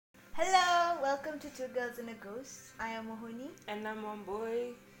welcome to Two Girls and a Ghost. I am Mohoni. And I'm one boy.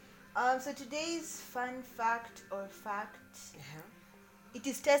 So today's fun fact, it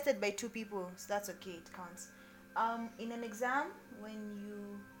is tested by two people, so that's okay, it counts. In an exam,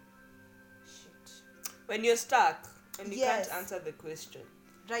 When you're stuck and you Yes. can't answer the question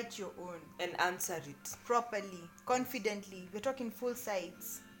write your own and answer it. properly, confidently. We're talking full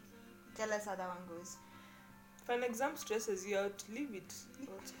sides. Tell us how that one goes. If an exam stresses you out, leave it.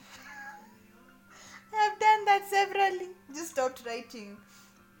 I have done that severally. Just stopped writing.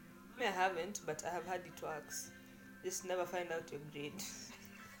 I haven't, but I have had it works. Just never find out your grade.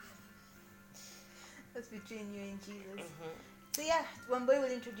 That's between you and Jesus. Mm-hmm. So yeah, one boy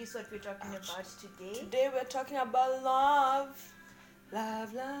will introduce what we're talking about today. Today we're talking about love.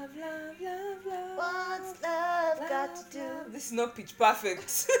 Love, love, love, love, love. What's love got to do? This is not pitch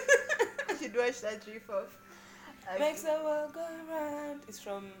perfect. You should watch that riff off. Makes the world go round. It's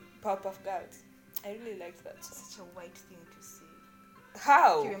from Powerpuff Girls. I really liked that song. Such a white thing to say.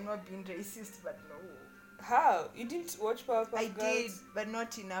 How? Okay, I'm not being racist, but no. How? You didn't watch Powerpuff Girls? I did, but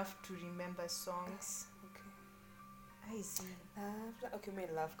not enough to remember songs. Okay. I see. Okay,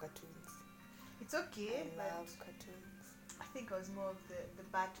 I love cartoons. It's okay. I love cartoons. I think I was more of the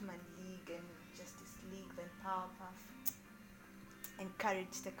Batman League and Justice League than Powerpuff. And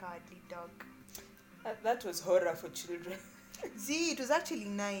Courage the Cowardly Dog. That was horror for children. See, it was actually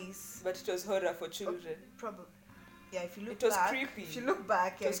nice. But it was horror for children. Probably. Yeah, if you look It was back. creepy. If you look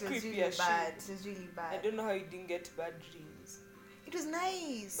back, yeah, It was it was creepy really as bad. shit. It was really I bad. don't know how you didn't get bad dreams. It was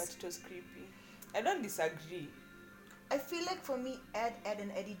nice. But it was creepy. I don't disagree. I feel like for me, Ed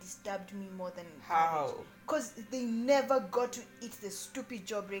and Eddie disturbed me more than How? because they never got to eat the stupid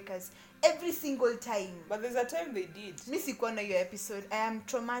jawbreakers every single time. But there's a time they did. Mi sikuwa na your episode. I am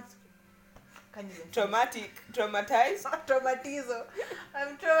traumatized. Traumatized? Traumatizo.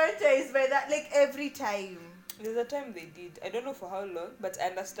 I'm traumatized by that. Like every time. There's a time they did. I don't know for how long, but I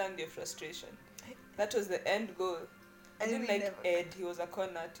understand your frustration. That was the end goal. I And didn't we like never- Ed. He was a con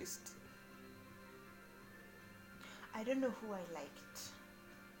artist. I don't know who I liked.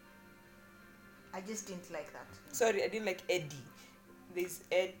 I just didn't like that. Sorry, I didn't like Eddie. There's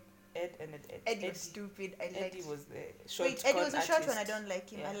Ed and Ed. Eddie was stupid. I liked. Eddie was the short Wait, Eddie con was a short one. I artist. don't like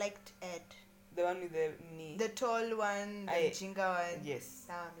him. Yeah. I liked Ed. The one with the knee. The tall one, the jinga one. Yes.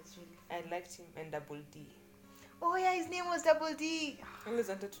 That one was really I liked him and Double D. Oh yeah, his name was Double D. I always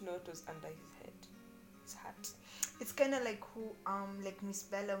wanted to know what was under his head. His hat. It's kind of like like Miss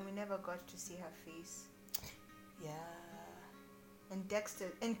Bella. We never got to see her face. Yeah. And Dexter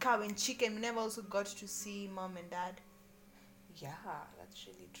and Cow and Chicken. We never also got to see Mom and Dad. Yeah, that's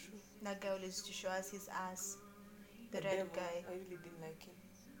really true. That guy always used to show us his ass. The red devil, guy. I really didn't like him.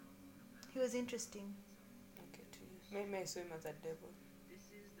 He was interesting, Okay, to you. Maybe I saw him as a devil.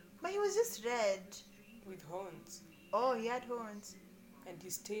 but he was just red. With horns. Oh, he had horns. And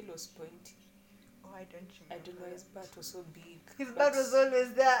his tail was pointy. Oh, I don't I remember. don't know, his butt was so big. His but butt was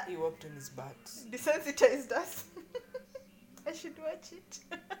always there. He walked on his butt. Desensitized us. I should watch it.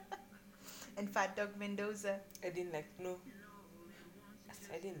 And Fat Dog Mendoza. I didn't like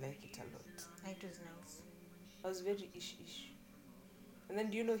it a lot. It was nice. I was very ish. And then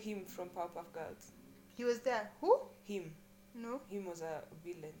do you know him from Powerpuff Girls? He was there. Who? Him. No. Him was a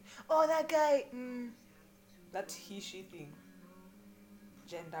villain. Oh, that guy. That he-she thing.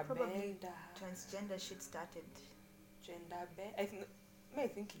 Gender Probably bender. transgender shit started. Gender bend. I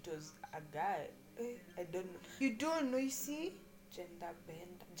think it was a guy. I don't know. You don't know, you see? Gender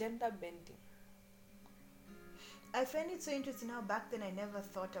bending. I find it so interesting how back then I never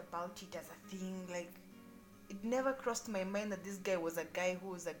thought about it as a thing. Like, it never crossed my mind that this guy was a guy who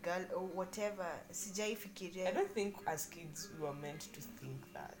was a girl or whatever. Sijai fikiria. I don't think as kids we were meant to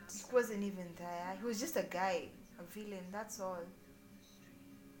think that. He wasn't even there. He was just a guy, a villain, that's all.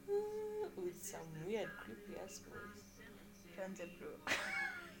 With some weird creepy ass voice. Transit bro.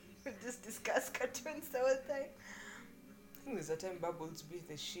 We just discuss cartoons the whole time. I think there's a time Bubbles beat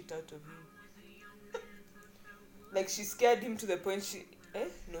the shit out of him. Like she scared him to the point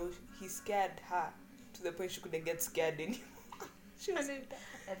he scared her to the point she couldn't get scared anymore. She was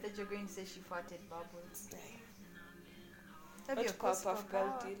I thought you were going to say she farted Bubbles. What Powerpuff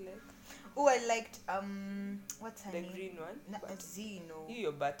Girl do you like? Oh, I liked what's her The name? green one? Z, no. You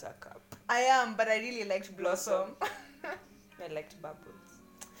your Buttercup. I am, but I really liked Blossom. I liked Bubbles.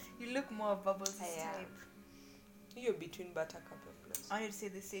 You look more of Bubbles' I am. type. You're between Buttercup and Blossom. I wanted to say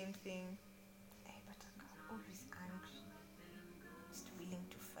the same thing. Hey, Buttercup, always angry. Just willing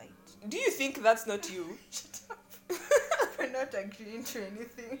to fight. Do you think that's not you? Shut up. We're not agreeing to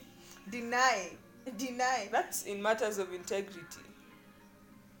anything. Deny. That's in matters of integrity.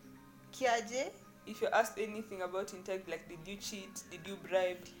 Kiaje? If you're asked anything about integrity, like did you cheat, did you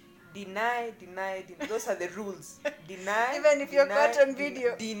bribe, deny. Those are the rules. Deny. Even if you're deny, caught on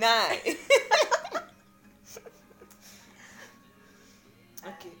video. Deny.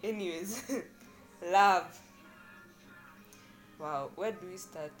 Okay, anyways. Love. Wow, where do we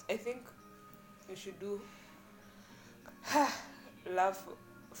start? I think we should do love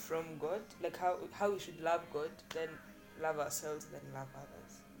from God, like how we should love God, then love ourselves, then love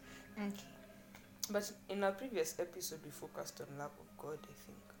others. Okay. But in our previous episode, we focused on love of God, I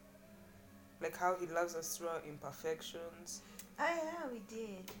think. Like how He loves us through our imperfections, Oh yeah, we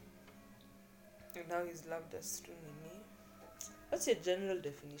did. and how He's loved us through Nini. What's your general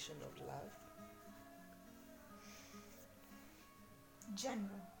definition of love?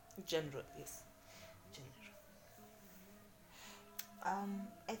 General. General, yes. General.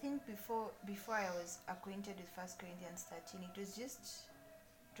 I think before I was acquainted with 1 Corinthians 13,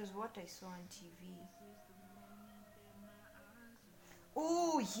 it was what I saw on TV.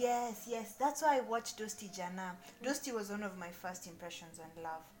 Oh yes, that's why I watched Dosti Jana. Dosti was one of my first impressions on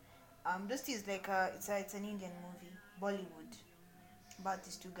love. Dosti is like it's an Indian movie, Bollywood, about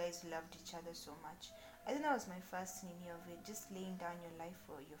these two guys who loved each other so much. I think that was my first nini of it, just laying down your life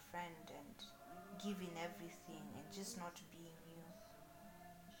for your friend and giving everything and just not being you.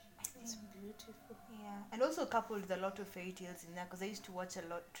 It's beautiful. Yeah, and also coupled with a lot of fairy tales in there, because I used to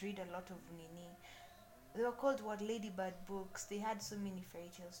read a lot of nini. They were called Ladybird books. They had so many fairy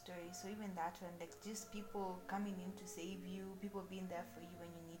tale stories. So even that one, like just people coming in to save you, people being there for you when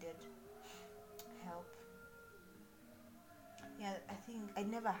you needed help. Yeah, I think I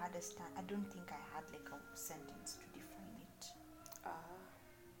never had I don't think I had like a sentence to define it.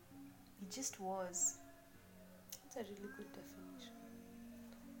 It just was. It's a really good definition.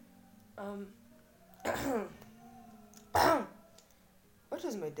 What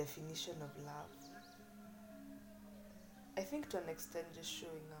was my definition of love? I think to an extent just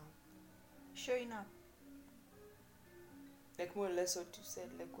showing up. Showing up. Like more or less what you said,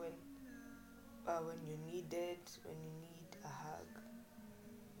 like when you're needed, when you need a hug,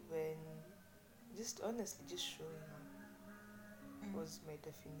 when just honestly just showing up was my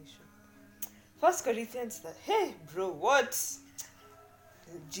definition. 1 Corinthians that hey bro, what?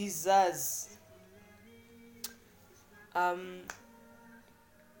 Jesus.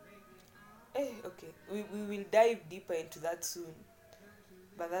 Okay. We will dive deeper into that soon.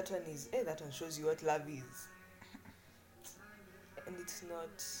 But that one shows you what love is. And it's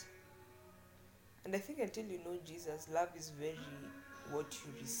not. And I think until you know Jesus, love is very what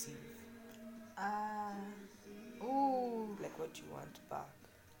you receive. Ooh. Like what you want back.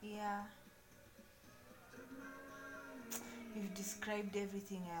 Yeah. You've described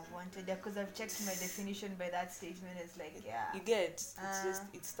everything I've wanted, because I've checked my definition by that statement. It's like, yeah. You get,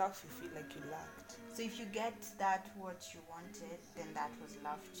 it's stuff you feel like you lacked. So if you get that what you wanted, then that was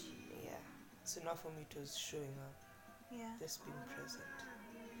love to you. Yeah. So now for me it was showing up. Yeah. Just being present.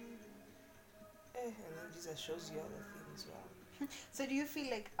 And then Jesus shows you other things. Wow. So do you feel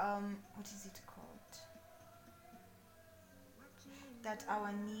like what is it called? That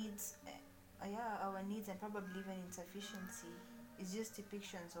our needs and probably even insufficiency is just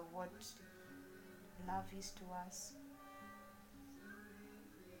depictions of what love is to us.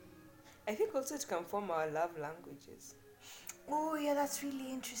 I think also it can form our love languages. Oh yeah, that's really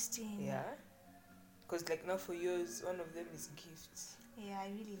interesting. Yeah. Because like now for yours, one of them is gifts. Yeah,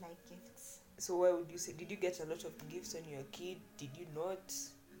 I really like gifts. So why would you say, did you get a lot of gifts when you were a kid? Did you not?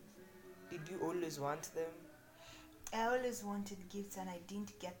 Did you always want them? I always wanted gifts and I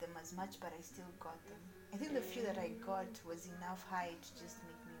didn't get them as much, but I still got them. I think the few that I got was enough high to just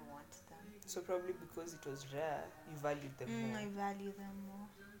make me want them. So probably because it was rare, you valued them more. I value them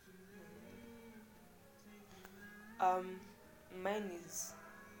more. Mine is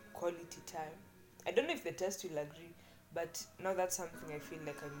quality time. I don't know if the test will agree, but now that's something I feel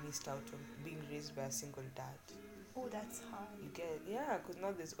like I missed out on, being raised by a single dad. Oh, that's hard. You get, yeah, because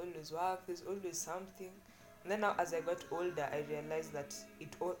now there's always work, there's always something. And then now as I got older, I realized that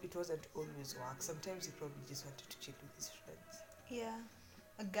it wasn't always work. Sometimes he probably just wanted to chill with his friends. Yeah,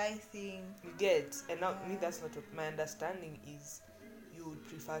 a guy thing. You get, and now me, that's not what my understanding is. You would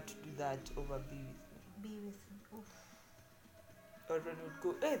prefer to do that over be with me. Be with me. Oof. Or when we'd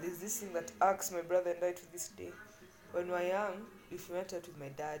go, hey, there's this thing that irks my brother and I to this day. When we were young, if we went out with my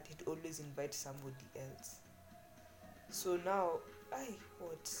dad, he'd always invite somebody else. So now,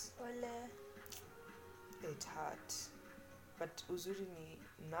 what? Ole. It hurt. But uzuri ni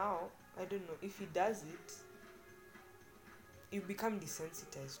now, I don't know, if he does it, you become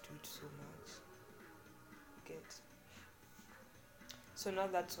desensitized to it so much. Get. So now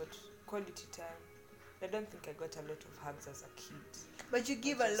that's what quality time. I don't think I got a lot of hugs as a kid. But you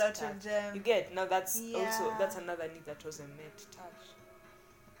give I a just lot touch. of them. You get now that's also Yeah. that's another need that wasn't met, touch.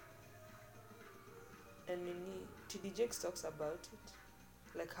 And TD Jakes talks about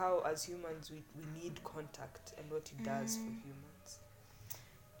it, like how as humans we need contact and what it does for humans.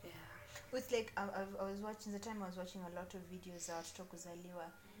 Yeah. With like I was watching the time I was watching a lot of videos about Tokuzaliwa,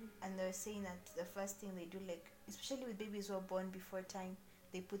 and they were saying that the first thing they do, like especially with babies who are born before time,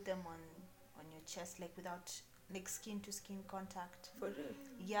 they put them on your chest, like without like skin to skin contact. For real.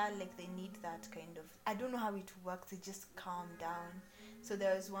 Yeah, like they need that kind of, I don't know how it works, they just calm down. So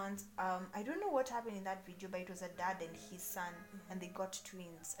there was once I don't know what happened in that video, but it was a dad and his son, and they got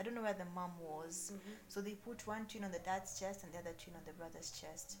twins. I don't know where the mom was. So they put one twin on the dad's chest and the other twin on the brother's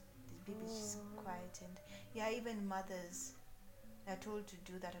chest. The baby's just quietened. Yeah, even mothers are told to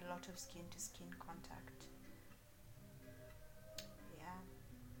do that, a lot of skin to skin contact. Yeah,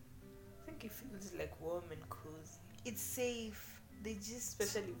 I think it feels like warm and cozy, it's safe. They just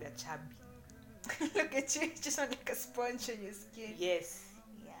especially if they're chubby. look at you, just want like a sponge on your skin. Yes.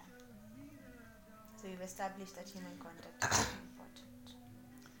 Yeah. So we've established that human contact is important.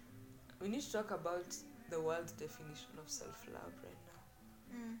 We need to talk about the world's definition of self-love right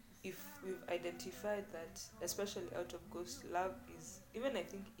now. If we've identified that, especially out of Ghost, love is, even I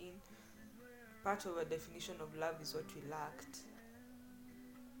think in part of a definition of love is what we lacked.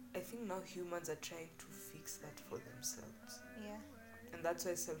 I think now humans are trying to fix that for themselves. Yeah. And that's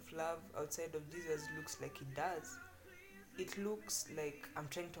why self-love outside of Jesus looks like it does. It looks like I'm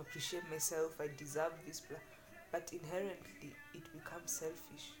trying to appreciate myself, I deserve this, but inherently it becomes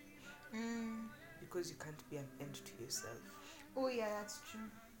selfish because you can't be an end to yourself. Oh yeah, that's true.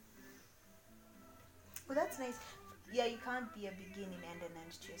 Well, that's nice. Yeah, you can't be a beginning and an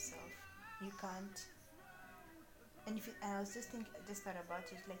end to yourself. You can't. And if and I was just thought about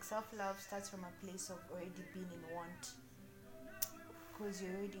it. Like self-love starts from a place of already being in want, because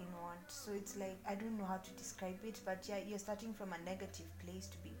you're already in want. So it's like, I don't know how to describe it, but yeah, you're starting from a negative place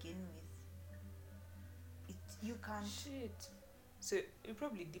to begin with. You can't. Shit. So you're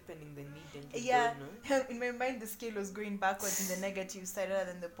probably deepening the need and you Yeah. don't know. In my mind, the scale was going backwards in the negative side rather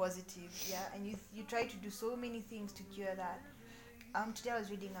than the positive. Yeah, and you try to do so many things to cure that. Today I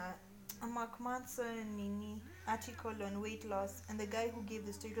was reading a Mark Manson article on weight loss, and the guy who gave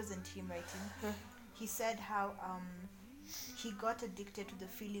the story, it wasn't him writing. He said how he got addicted to the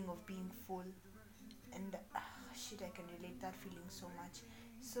feeling of being full, and shit, I can relate that feeling so much.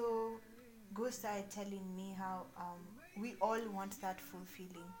 So Ghost started telling me how we all want that full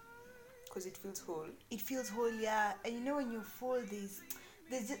feeling. Because it feels whole. It feels whole, yeah. And you know when you're full, there's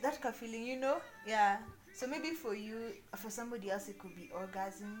just that kind of feeling, you know? Yeah. So maybe for you, for somebody else, it could be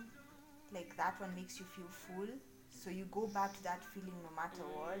orgasm. Like that one makes you feel full. So you go back to that feeling no matter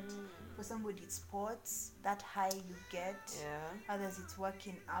what. For somebody, it's sports, that high you get. Yeah. Others, it's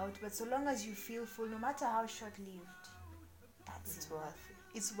working out. But so long as you feel full, no matter how short-lived, It's worth it.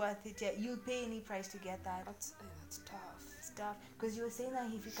 It's worth it. Yeah, you'll pay any price to get that. That's tough. Stuff. Because you were saying that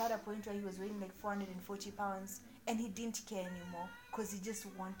if he got a point where he was weighing like 440 pounds and he didn't care anymore because he just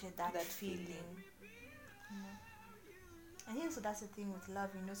wanted that feeling. You know? I think so that's the thing with love,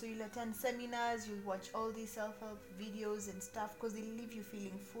 you know. So you'll attend seminars, you'll watch all these self-help videos and stuff because they leave you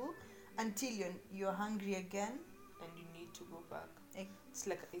feeling full until you're hungry again. And you need to go back. It's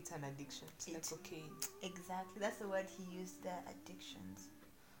like it's an addiction. It's like cocaine. Exactly. That's the word he used there, addictions.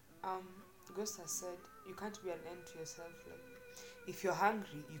 Ghost has said you can't be an end to yourself. Like if you're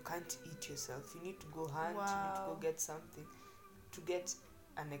hungry, you can't eat yourself. You need to go hunt. Wow. You need to go get something to get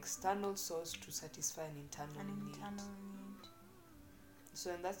an external source to satisfy an internal need.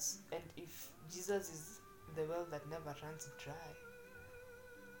 So and if Jesus is the well that never runs dry.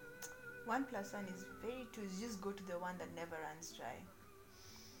 1 + 1 is very true. You just go to the one that never runs dry.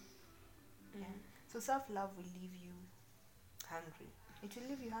 Yeah. So self-love will leave you hungry. It will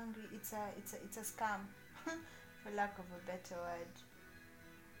leave you hungry. It's a scam, for lack of a better word.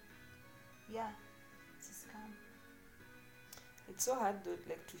 Yeah, it's a scam. It's so hard though,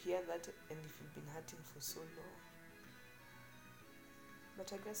 like to hear that, and if you've been hurting for so long.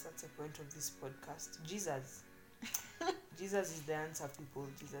 But I guess that's the point of this podcast. Jesus. Jesus is the answer, people.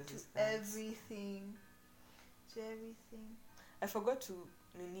 Jesus is the everything. To everything. I forgot to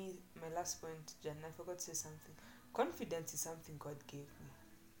my last point, Jan. I forgot to say something. Confidence is something God gave me.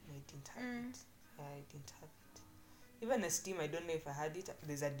 I didn't have it. I didn't have it. Even esteem, I don't know if I had it.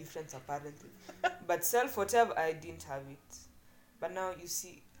 There's a difference apparently. But self, whatever, I didn't have it. But now you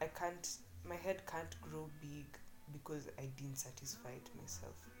see, my head can't grow big because I didn't satisfy it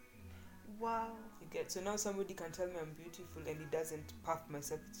myself. Wow. You get, so now somebody can tell me I'm beautiful and it doesn't puff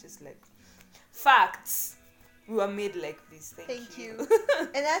myself. It's just like facts. We were made like this. Thank you.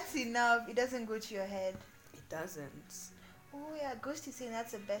 And that's enough. It doesn't go to your head. It doesn't. Oh yeah, Ghost is saying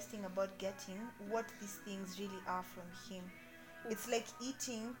that's the best thing about getting what these things really are from him. It's like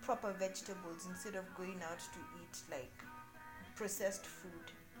eating proper vegetables instead of going out to eat like processed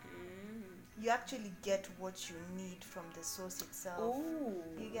food. You actually get what you need from the source itself. Ooh.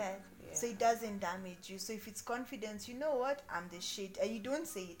 You get? Yeah. So it doesn't damage you. So if it's confidence, you know what? I'm the shit. And you don't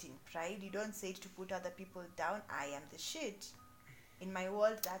say it in pride. You don't say it to put other people down. I am the shit. In my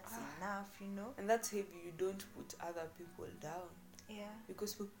world, that's enough, you know? And that's heavy. You don't put other people down. Yeah.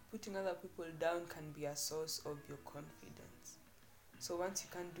 Because putting other people down can be a source of your confidence. So once you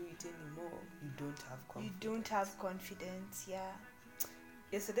can't do it anymore, you don't have confidence. You don't have confidence, yeah.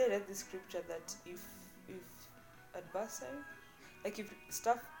 Yesterday I read the scripture that if adversary, like if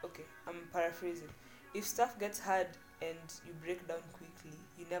stuff, okay, I'm paraphrasing. If stuff gets hard and you break down quickly,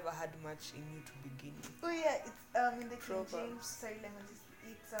 you never had much in you to begin with. Oh yeah, it's in the King Proverbs. James. Sorry, let me just.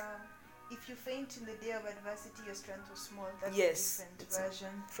 It's if you faint in the day of adversity, your strength was small. That's Yes, a different it's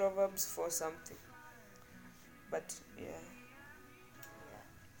version. Proverbs 4 something. But yeah,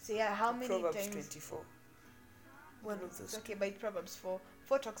 So yeah, how many Proverbs times? 24. Well, One of those it's okay, but Proverbs 4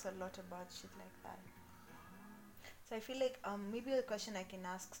 talks a lot about shit like that. So I feel like maybe a question I can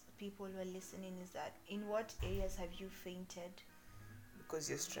ask people who are listening is that in what areas have you fainted? Because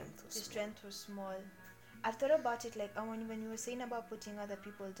your strength was Your small. strength was small. I've thought about it like when you were saying about putting other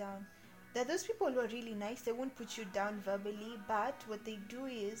people down. There are those people who are really nice. They won't put you down verbally, but what they do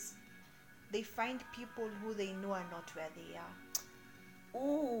is they find people who they know are not where they are.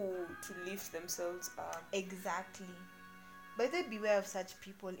 Ooh, to lift themselves up. Exactly. But then beware of such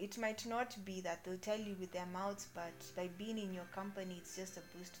people. It might not be that they'll tell you with their mouths, but by being in your company, it's just a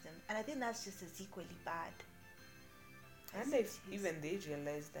boost to them. And I think that's just as equally bad. And if even they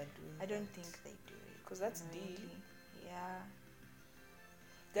realize they're doing I don't that. think they do it. Because that's really. deep. Yeah.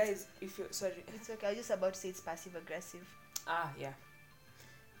 Guys, if you're, sorry. It's okay. I was just about to say it's passive aggressive. Yeah.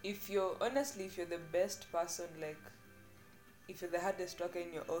 If you're the best person, like, if you're the hardest worker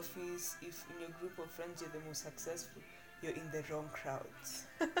in your office, if in your group of friends you're the most successful, you're in the wrong crowds.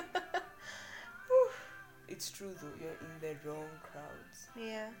 It's true though, you're in the wrong crowds.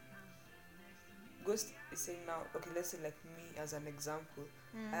 Yeah. Ghost is saying now, okay, let's say like me as an example.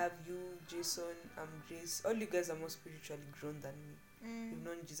 I have you, Jason, Grace. All you guys are more spiritually grown than me. You've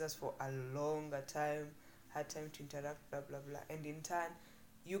known Jesus for a longer time, had time to interact, blah blah blah. And in turn,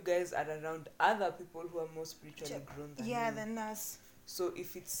 you guys are around other people who are more spiritually grown than you. Than us. So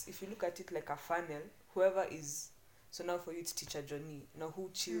if you look at it like a funnel, whoever is, so now for you it's Teacher Johnny. Now who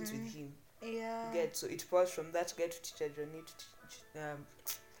chills with him? Yeah. You get, so it pours from that guy to Teacher Johnny to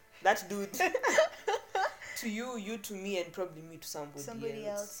that dude to you to me, and probably me to somebody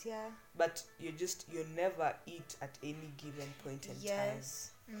else. Yeah. But you're never it at any given point in time.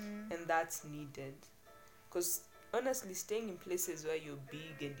 And that's needed, because honestly, staying in places where you're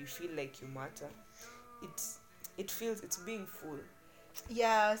big and you feel like you matter, it's being full.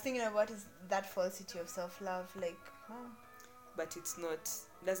 Yeah, I was thinking about is that falsity of self-love, like, But it's not,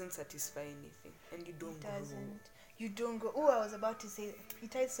 doesn't satisfy anything, and you don't grow. You don't go. Oh, I was about to say,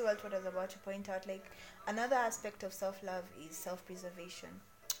 it ties so well to what I was about to point out. Like, another aspect of self-love is self-preservation.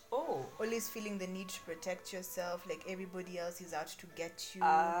 Oh. Always feeling the need to protect yourself, like everybody else is out to get you.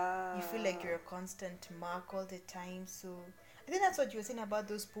 You feel like you're a constant mark all the time. So I think that's what you were saying about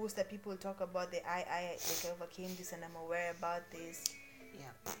those posts that people talk about. I overcame this and I'm aware about this.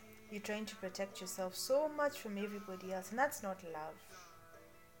 Yeah. You're trying to protect yourself so much from everybody else, and that's not love.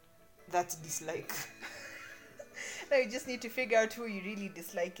 That's dislike. No, you just need to figure out who you really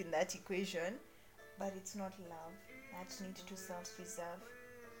dislike in that equation. But it's not love. That need to self-preserve.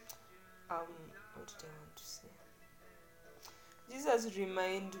 What did I want to say? Jesus,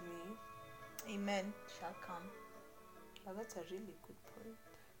 remind me. Amen shall come. Oh, that's a really good point.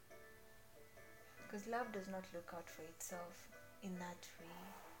 Because love does not look out for itself in that way.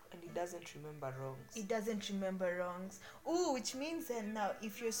 And it doesn't remember wrongs. It doesn't remember wrongs. Oh, which means then now,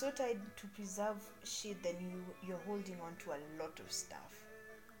 if you're so tied to preserve shit, then you're holding on to a lot of stuff.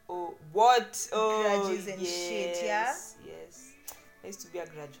 Oh, what? Oh, grudges and shit, yeah? Yes. I used to be a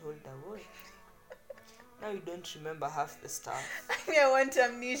grudge holder. What? Now you don't remember half the stuff. I want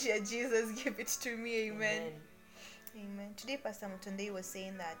amnesia. Jesus, give it to me. Amen. Amen. Today, Pastor Mutonde was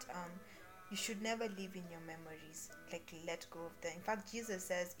saying that you should never live in your memories. Like, let go of them. In fact, Jesus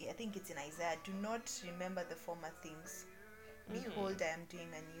says, I think it's in Isaiah, do not remember the former things. Behold, I am doing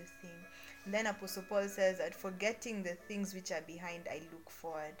a new thing. And then Apostle Paul says that forgetting the things which are behind, I look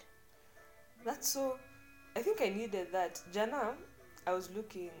forward. That's so. I think I needed that. Jana, I was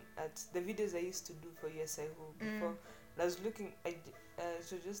looking at the videos I used to do for USI Who before. And I was looking.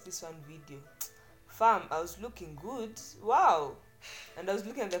 So just this one video. Fam, I was looking good. Wow. And I was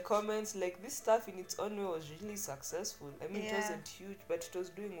looking at the comments, like this stuff in its own way was really successful. I mean, it Yeah. wasn't huge, but it was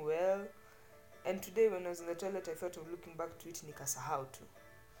doing well. And today, when I was in the toilet, I thought of looking back to it, nikasahau too.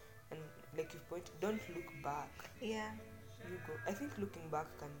 And like you pointed, don't look back. Yeah. You go. I think looking back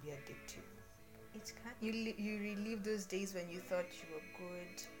can be addictive. It can. You relive those days when you thought you were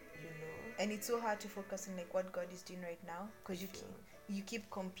good, You know. and it's so hard to focus on like what God is doing right now because Sure. you keep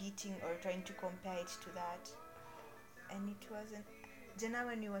competing or trying to compare it to that, and it wasn't. Jenna,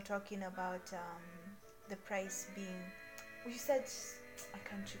 when you were talking about the price being, you said I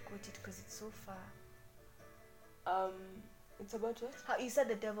can't quote it because it's so far. It's about what? How you said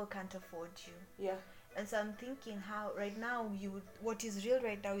the devil can't afford you. Yeah. And so I'm thinking how right now what is real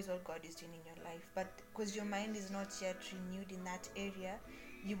right now is what God is doing in your life, but because your mind is not yet renewed in that area,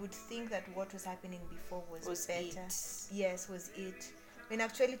 you would think that what was happening before was better. It. Yes, was it? When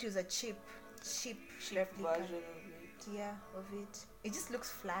actually it was a cheap replica. Version of it. Yeah, of it. It just looks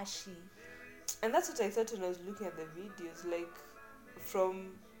flashy. And that's what I thought when I was looking at the videos. Like,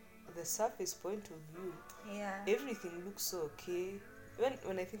 from the surface point of view, Yeah. everything looks so okay.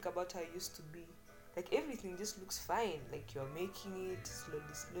 When I think about how I used to be, like everything just looks fine. Like you're making it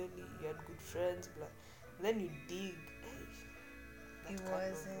slowly. You had good friends, blah. And then you dig. Hey, It that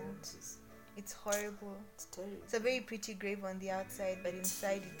carton of wasn't. worms is- It's horrible. It's terrible. It's a very pretty grave on the outside, but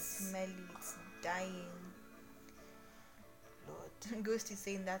inside it's smelly, it's dying. Lord. Ghost is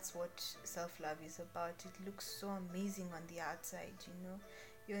saying that's what self-love is about. It looks so amazing on the outside, you know.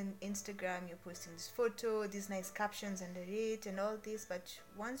 You're on Instagram, you're posting this photo, these nice captions under it and all this, but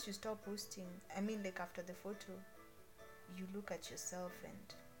once you stop posting, I mean like after the photo, you look at yourself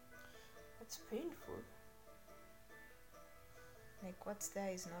and That's painful. like what's there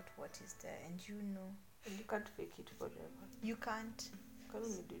is not what is there, and you know And you can't fake it forever. you can't. You can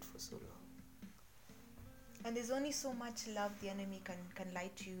only do it for so long. And there's only so much love the enemy can lie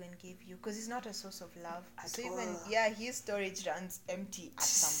to you and give you, because he's not a source of love. At So even all. his storage runs empty at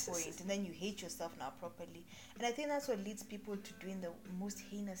some point, and then you hate yourself now properly. And I think that's what leads people to doing the most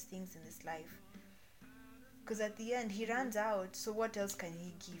heinous things in this life. Because at the end he runs out. So what else can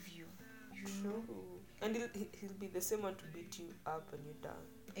he give you? You know True. And he'll be the same one to beat you up when you're down.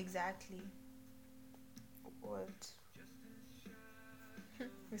 exactly. What?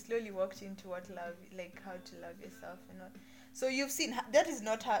 We slowly walked into what love, like how to love yourself and not. So you've seen that is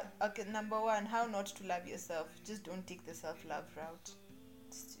not how. Okay, number one, how not to love yourself. Just don't take the self-love route.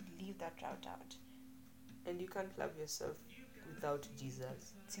 Just leave that route out. And you can't love yourself without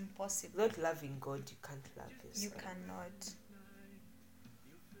Jesus. It's impossible. Without loving God, you can't love yourself. You cannot.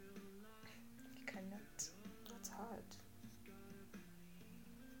 You cannot. That's hard.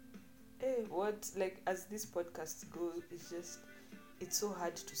 Hey, what, like, as this podcast goes, it's so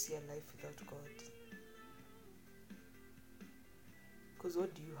hard to see a life without God. Because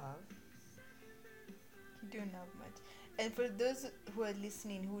what do you have? You don't have much. And for those who are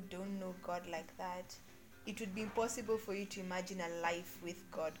listening who don't know God like that, it would be impossible for you to imagine a life with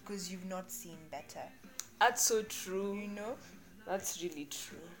God because you've not seen better. That's so true. You know? That's really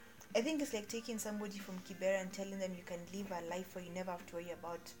true. I think it's like taking somebody from Kibera and telling them you can live a life where you never have to worry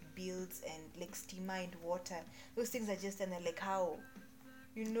about bills and like steamer and water. Those things are just, and they're like, how?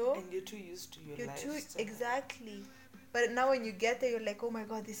 You know? And you're too used to your life. Exactly. But now when you get there, you're like, oh my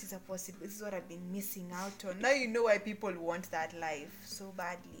God, this is this is what I've been missing out on. Now you know why people want that life so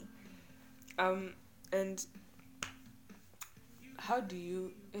badly. And how do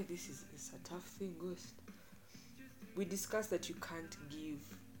you... this is a tough thing, Ghost. We discussed that you can't give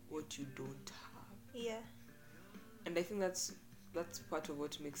what you don't have. Yeah. And I think that's part of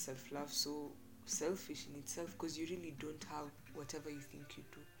what makes self-love so selfish in itself, because you really don't have whatever you think you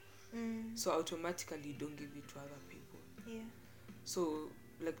do. So automatically you don't give it to other people. Yeah. So,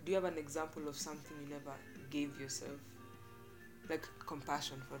 like, do you have an example of something you never gave yourself? Like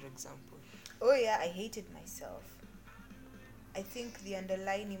compassion, for example. Oh yeah, I hated myself. I think the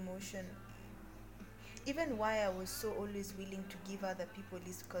underlying emotion, even why I was so always willing to give other people,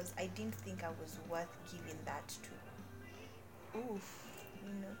 is because I didn't think I was worth giving that to. Oof.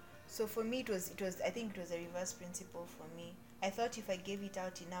 You know. So for me, it was. I think it was a reverse principle for me. I thought if I gave it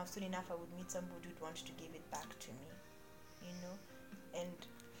out enough, soon enough I would meet somebody who'd want to give it back to me. You know. And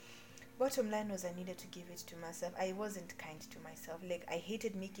bottom line was I needed to give it to myself. I wasn't kind to myself. Like, I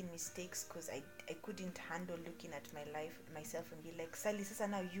hated making mistakes because I couldn't handle looking at my life, myself, and be like, Sally, this is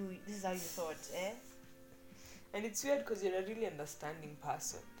how you thought, eh? And it's weird because you're a really understanding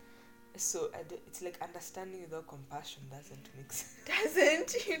person. So it's like understanding without compassion doesn't make sense.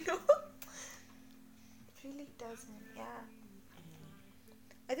 Doesn't, you know? It really doesn't, yeah.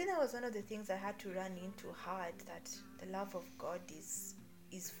 I think that was one of the things I had to run into hard, that the love of God is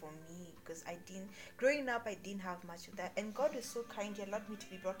for me, because I didn't, growing up, I didn't have much of that. And God was so kind. He allowed me to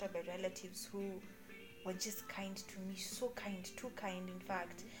be brought up by relatives who were just kind to me, so kind, too kind, in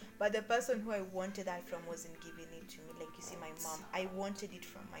fact. But the person who I wanted that from wasn't giving it to me. Like, you see, my mom, I wanted it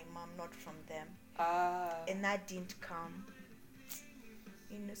from my mom, not from them. And that didn't come.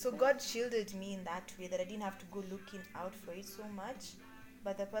 You know, so God shielded me in that way, that I didn't have to go looking out for it so much.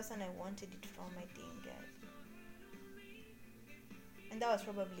 But the person I wanted it from, I didn't get. And that was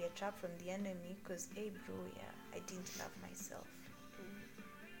probably a trap from the enemy, because, hey bro, yeah, I didn't love myself.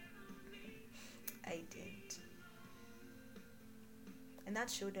 I didn't. And that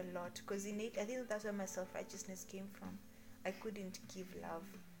showed a lot, because innate, I think that's where my self-righteousness came from. I couldn't give love.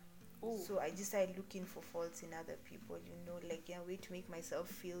 Ooh. So I just started looking for faults in other people, you know, like, yeah, way to make myself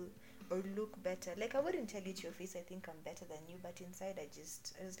feel or look better. Like, I wouldn't tell you to your face, I think I'm better than you, but inside I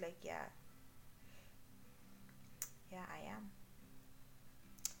was like, yeah, I am.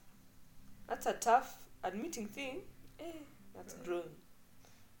 That's a tough admitting thing. That's grown.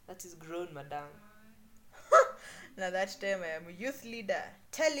 That is grown, madam. Now that time I am a youth leader,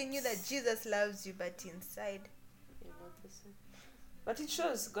 telling you that Jesus loves you, but inside you're not the same. But it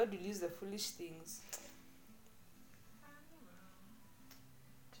shows God will use the foolish things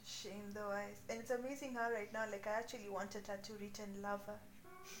to shame the wise. And it's amazing how right now, like, I actually want a tattoo written lover,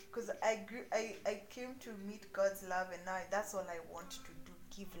 because I came to meet God's love, and now that's all I want to do,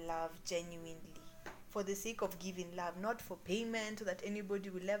 give love genuinely, for the sake of giving love, not for payment, so that anybody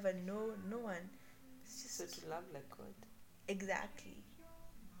will ever know. No one. It's just so to love like God. Exactly.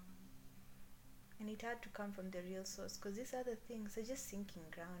 And it had to come from the real source, because these other things are just sinking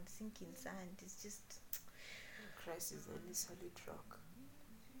ground, sinking sand. It's just, Christ is the only solid rock.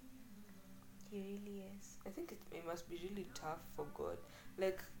 he really is. I think it must be really tough for God.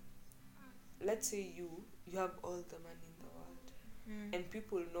 Like, let's say you have all the money in the world, and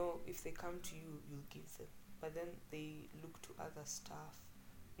people know if they come to you, you'll give them. But then they look to other stuff.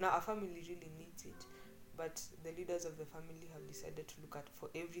 Now, a family really needs it, but the leaders of the family have decided to look at for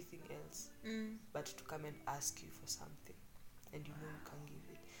everything else, but to come and ask you for something, and you know you can give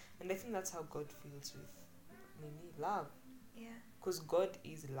it. And I think that's how God feels with love. Yeah. Because God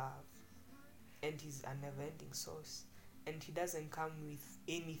is love, and He's a never-ending source, and He doesn't come with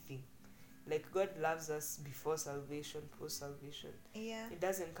anything. Like, God loves us before salvation, post-salvation. Yeah. It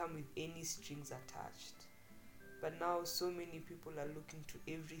doesn't come with any strings attached. But now so many people are looking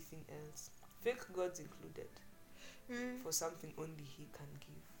to everything else, fake gods included, for something only He can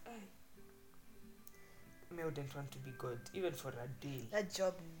give. I wouldn't want to be God, even for a day. That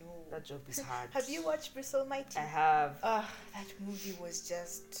job, no. That job is hard. Have you watched Bruce Almighty? I have. That movie was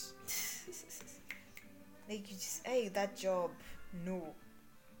just like, you just, that job, no.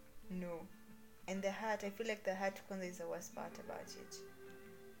 And the heart, I feel like the heart is the worst part about it.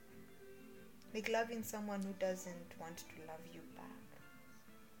 Like, loving someone who doesn't want to love you back.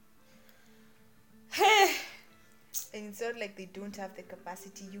 And it's not like they don't have the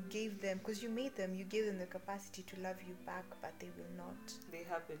capacity. You gave them, because you made them, you gave them the capacity to love you back, but they will not. They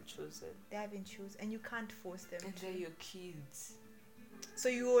haven't chosen. And you can't force them. And they're your kids. So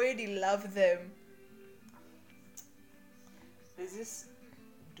you already love them. There's this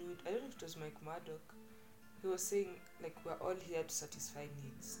dude, I don't know if it was Mike Murdoch, he was saying, like, we're all here to satisfy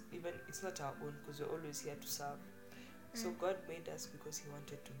needs. Even, it's not our own, because we're always here to serve. So God made us because He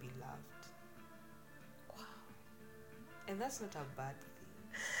wanted to be loved. Wow. And that's not a bad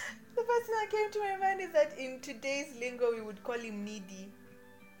thing. The first thing that came to my mind is that in today's lingo, we would call him needy.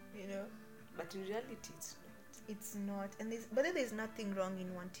 You know? But in reality, it's not. It's not. But then there's nothing wrong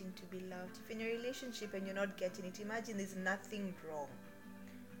in wanting to be loved. If you're in a relationship and you're not getting it, imagine there's nothing wrong.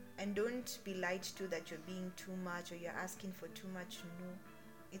 And don't be lied to that you're being too much or you're asking for too much. No,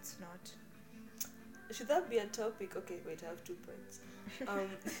 it's not. Should that be a topic? Okay, wait, I have 2 points.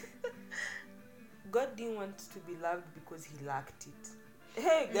 God didn't want to be loved because He lacked it.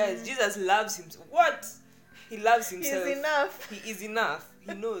 Hey guys, Jesus loves Himself. What? He loves Himself. He's enough. He is enough.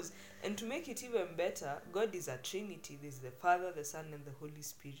 He knows. And to make it even better, God is a Trinity. There's the Father, the Son, and the Holy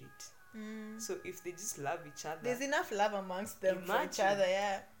Spirit. So if they just love each other, there's enough love amongst them for each other,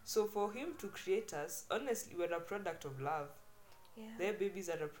 yeah. So for Him to create us, honestly, we're a product of love. Yeah. Their babies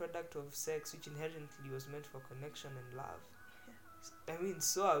are a product of sex, which inherently was meant for connection and love. Yeah. I mean,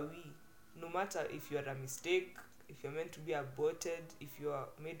 so are we. No matter if you're a mistake, if you're meant to be aborted, if you are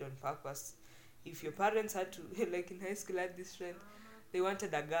made on purpose, if your parents had to, like in high school, I had this friend, They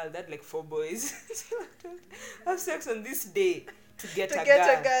wanted a girl. They had like 4 boys. So have sex on this day to get To a get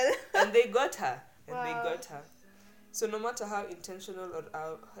girl. a girl. And they got her. And Wow. they got her. So no matter how intentional or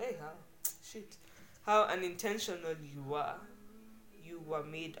how unintentional you were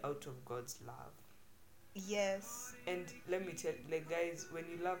made out of God's love. Yes. And let me tell you, like, guys, when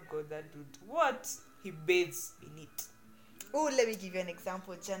you love God, that dude, what? He bathes in it. Oh, let me give you an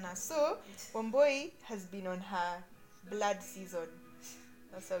example, Jana. So, Wamboi has been on her blood season.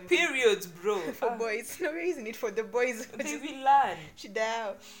 That's how we Periods, bro. for boys. No, we're using it for the boys. They will learn. She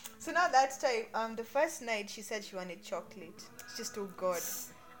died. So now that time, the first night she said she wanted chocolate. She just told God,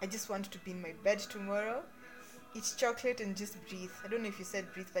 I just want to be in my bed tomorrow, eat chocolate and just breathe. I don't know if you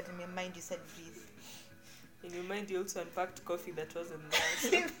said breathe, but in your mind you said breathe. In your mind, you also unpacked coffee that wasn't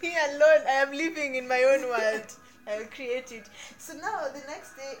there. Leave me alone. I am living in my own world. I will create it. So now the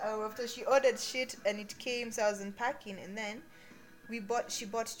next day, after she ordered shit and it came, so I was unpacking, and then she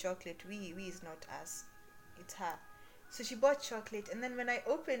bought chocolate. We is not us, it's her. So she bought chocolate, and then when I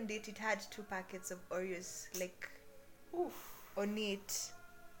opened it, it had 2 packets of Oreos like Oof. on it,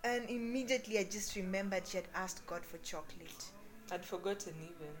 and immediately I just remembered she had asked God for chocolate. I'd forgotten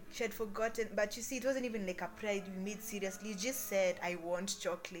even. She had forgotten, but you see, it wasn't even like a pride we made seriously. You just said, I want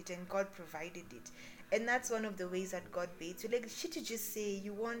chocolate, and God provided it. And that's one of the ways that God baits you. Like, shit, you just say,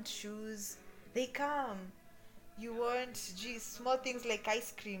 you want shoes, they come. You want, small things like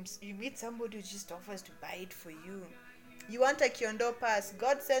ice creams. You meet somebody who just offers to buy it for you. You want a Kyondo pass.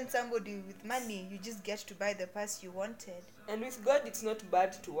 God sent somebody with money. You just get to buy the pass you wanted. And with God, it's not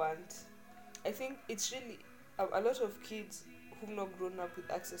bad to want. I think it's really a lot of kids who've not grown up with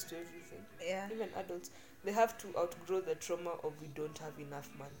access to everything. Yeah. Even adults, they have to outgrow the trauma of we don't have enough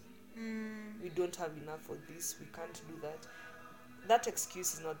money. We don't have enough for this. We can't do that. That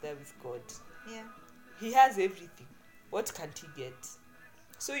excuse is not there with God. Yeah. He has everything. What can't he get?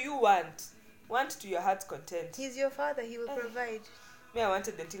 So you want to your heart's content. He's your father. He will provide. Me, I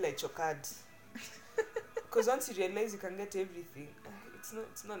wanted until I choked. Because once you realize you can get everything, it's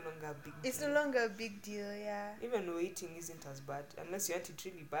no longer a big deal. It's no longer a big deal, yeah. Even waiting isn't as bad. Unless you want it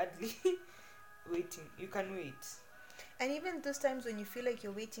really badly. Waiting. You can wait. And even those times when you feel like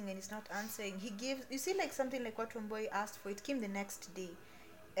you're waiting and it's not answering, he gives, you see, like something like what Wamboi asked for, it came the next day.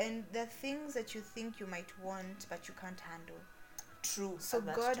 And the things that you think you might want, but you can't handle. True. So At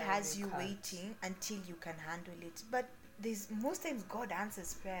that God time has you can't. waiting until you can handle it. But there's most times God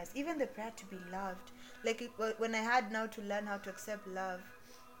answers prayers, even the prayer to be loved. Like when I had now to learn how to accept love,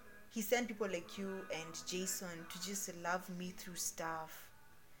 he sent people like you and Jason to just love me through stuff.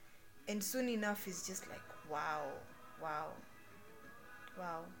 And soon enough, it's just like, wow.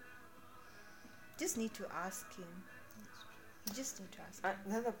 Just need to ask him. You just need to ask him.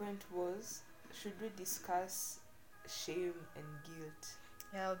 The other point was, should we discuss shame and guilt?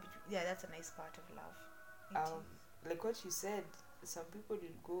 Yeah, that's a nice part of love. It is. Like what you said, some people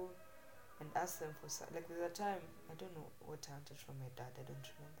will go and ask them for like there's a time, I don't know what I wanted from my dad, I don't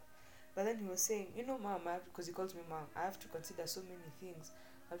remember, but then he was saying, mom, because he calls me mom, I have to consider so many things.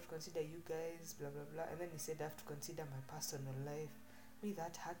 I have to consider you guys, blah blah blah. And then he said I have to consider my personal life. Me,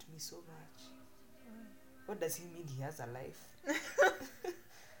 that hurt me so much. What does he mean he has a life?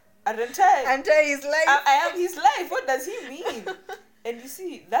 Until his life. I am his life. What does he mean? And you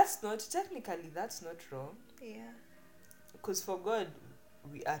see, that's not wrong. Yeah. Because for God,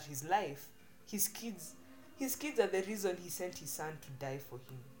 we are his life. His kids are the reason he sent his son to die for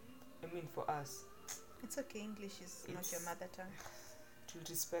him. I mean, for us. It's okay. English is not your mother tongue. To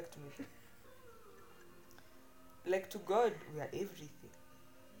respect me. Like, to God, we are everything.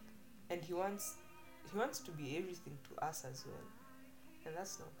 And he wants to be everything to us as well. And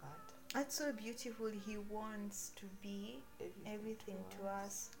that's not bad. That's so beautiful. He wants to be everything to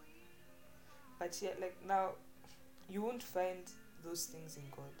us. But yeah, like now, you won't find those things in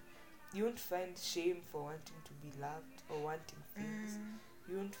God. You won't find shame for wanting to be loved or wanting things.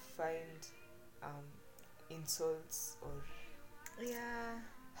 You won't find insults or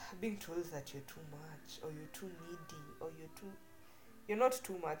being told that you're too much or you're too needy or you're not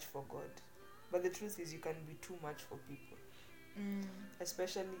too much for God. But the truth is, you can be too much for people.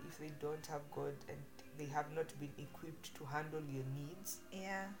 Especially if they don't have God and they have not been equipped to handle your needs.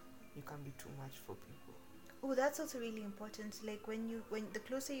 Yeah. You can be too much for people. Oh, that's also really important. Like when the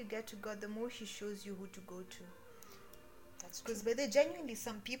closer you get to God, the more he shows you who to go to. That's true. Because genuinely,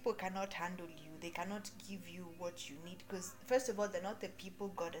 some people cannot handle you. They cannot give you what you need. Because first of all, they're not the people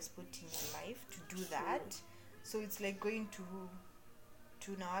God has put in your life to do that. So it's like going to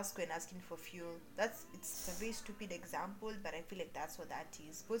Nawasco and asking for fuel. It's a very stupid example, but I feel like that's what that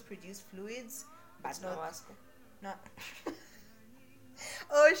is. Both produce fluids, but it's not Nawasco. not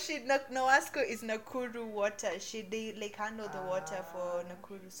Oh shit, Nawasco is Nakuru water. They like handle the water for Ah.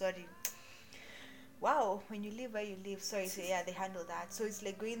 Nakuru. Sorry. Wow, when you live where you live, sorry, so yeah, they handle that. So it's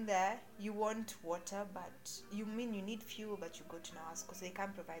like going there, you want water, but you need fuel, but you go to Nawasco, so they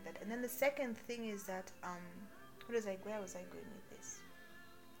can't provide that. And then the second thing is that where was I going with this?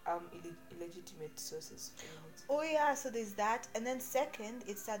 Illegitimate sources for it. Oh yeah, so there's that. And then second,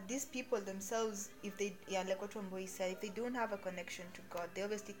 it's that these people themselves, if they, yeah, like what Wambui said, if they don't have a connection to God, they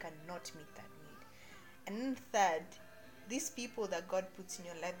obviously cannot meet that need. And then third, these people that God puts in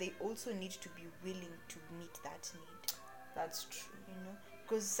your life, they also need to be willing to meet that need. That's true.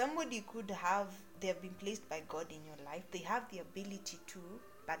 Because somebody they have been placed by God in your life, they have the ability to,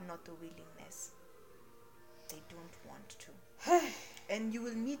 but not the willingness. They don't want to. And you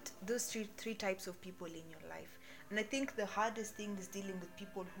will meet those three types of people in your life. And I think the hardest thing is dealing with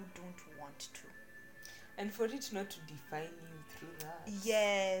people who don't want to. And for it not to define you through that.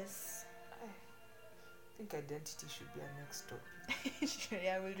 Yes. I think identity should be our next topic.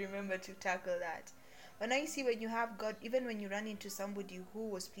 Yeah, I will remember to tackle that. But now you see, when you have God, even when you run into somebody who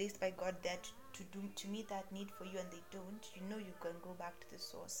was placed by God there to meet that need for you and they don't, you can go back to the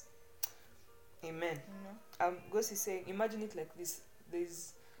source. Amen. Ghost is saying, imagine it like this.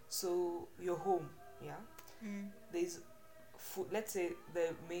 There's your home, yeah. There's food. Let's say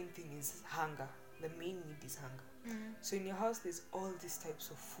the main thing is hunger. The main need is hunger. So in your house, there's all these types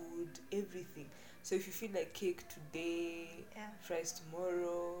of food, everything. So if you feel like cake today, fries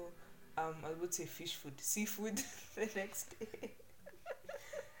tomorrow, I would say fish food, seafood the next day.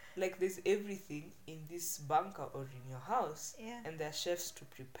 Like there's everything in this bunker or in your house, and there are chefs to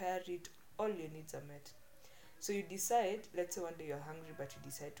prepare it. All your needs are met. So you decide, let's say one day you're hungry, but you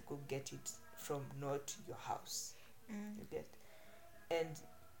decide to go get it from not your house. You get? And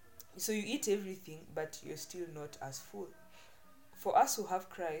so you eat everything, but you're still not as full. For us who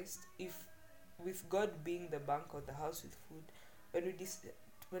have Christ, if with God being the bank or the house with food,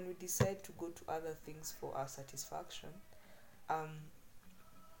 when we decide to go to other things for our satisfaction,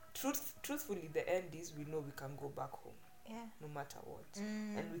 truthfully, the end is we know we can go back home. No matter what.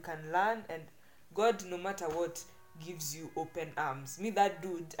 And we can learn, and God, no matter what, gives you open arms. Me, that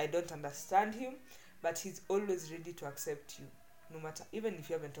dude, I don't understand him, but he's always ready to accept you, no matter, even if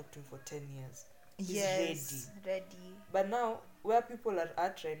you haven't talked to him for 10 years. He's ready. But now, where people are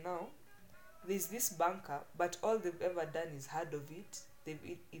at right now, there's this bunker, but all they've ever done is heard of it.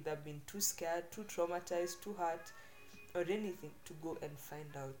 They've either been too scared, too traumatized, too hurt, or anything to go and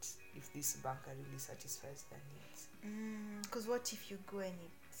find out if this bunker really satisfies their needs. Because what if you go and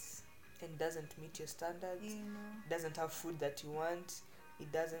it doesn't meet your standards, doesn't have food that you want,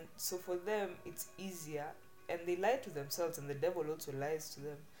 it doesn't. So for them, it's easier, and they lie to themselves, and the devil also lies to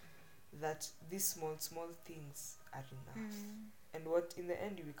them, that these small things are enough. And what in the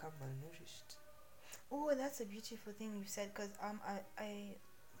end, you become malnourished. Oh, that's a beautiful thing you said, because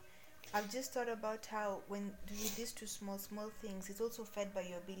I've just thought about how when you do these two small things, it's also fed by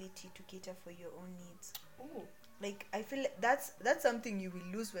your ability to cater for your own needs. Oh. Like, I feel like that's something you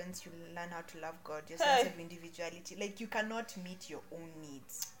will lose once you learn how to love God, your sense of individuality. Like, you cannot meet your own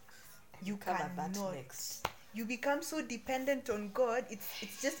needs. You cannot. Next. You become so dependent on God.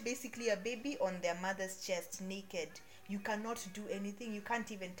 It's just basically a baby on their mother's chest, naked. You cannot do anything. You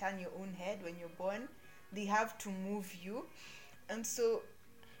can't even turn your own head when you're born. They have to move you. And so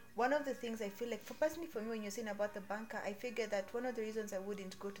one of the things I feel like, for me, when you're saying about the bunker, I figured that one of the reasons I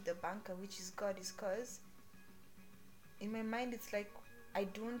wouldn't go to the bunker, which is God, is because in my mind it's like I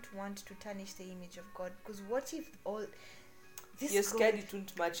don't want to tarnish the image of God. Because what if all this you're scared it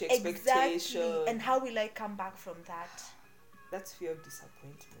won't match your expectation? Exactly. And how will I come back from that? That's fear of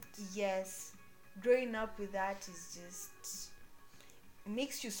disappointment. Yes. Growing up with that is just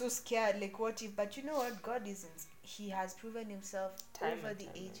makes you so scared. Like, what if? But you know what? God isn't. He has proven himself over the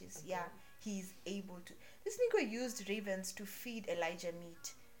ages. Yeah, he's able to. This nigga used ravens to feed Elijah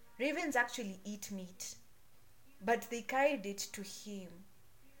meat. Ravens actually eat meat, but they carried it to him.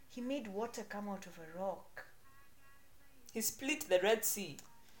 He made water come out of a rock. He split the Red Sea.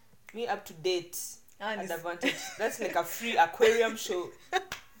 Me up to date. And advantage. That's like a free aquarium show.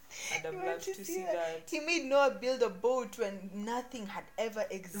 I'd have loved to see that. He made Noah build a boat when nothing had ever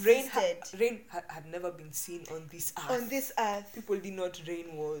existed. Rain had never been seen on this earth. People did not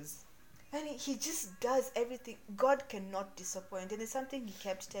rain was. And he just does everything. God cannot disappoint. And it's something he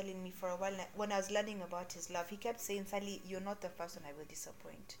kept telling me for a while. When I was learning about his love, he kept saying, Sally, you're not the first one I will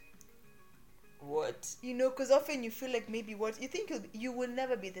disappoint. What? Because often you feel like maybe what you think you will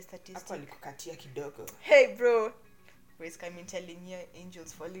never be the statistic. Kidogo. Hey, bro. Where's coming telling you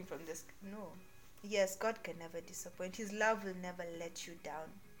angels falling from the sky? No. Yes, God can never disappoint. His love will never let you down.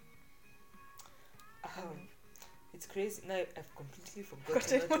 It's crazy. Now I've completely Forgotten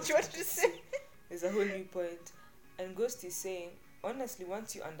forgotten what you wanted to say. There's a whole new point. And Ghost is saying, honestly,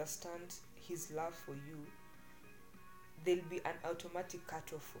 once you understand his love for you, there'll be an automatic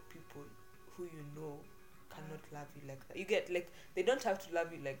cutoff for people who you know cannot love you like that. You get, like, they don't have to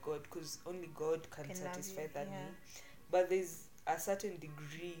love you like God, because only God can Can love satisfy you, that yeah. need. But there's a certain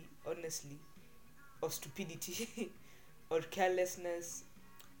degree, honestly, of stupidity or carelessness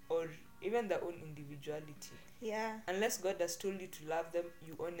or even their own individuality. Yeah. Unless God has told you to love them,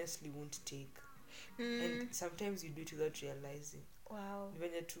 you honestly won't take. And sometimes you do it without realizing. Wow.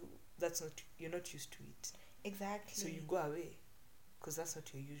 When you're not used to it. Exactly. So you go away because that's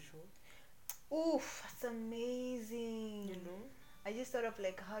not your usual. Oof, that's amazing. You know? I just thought of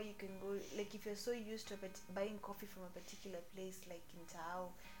like how you can go, like if you're so used to buying coffee from a particular place like in Tao,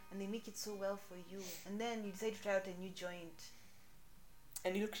 and they make it so well for you, and then you decide to try out a new joint.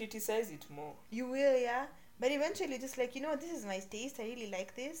 And you'll criticize it more. You will, yeah? But eventually just like, you know, this is my taste, I really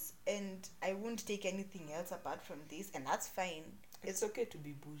like this, and I won't take anything else apart from this, and that's fine. It's okay to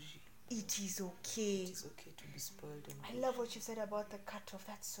be bougie. It is okay. It is okay to be spoiled and I love what you said about the cutoff.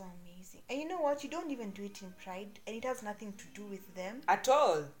 That's so amazing. And you know what? You don't even do it in pride, and it has nothing to do with them. At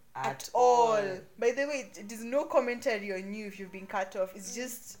all. At all. By the way, it is no commentary on you if you've been cut off. It's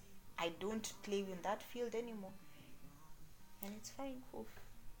just, I don't play in that field anymore. And it's fine. Oof.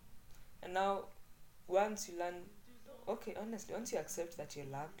 And now, once you learn, honestly, once you accept that you're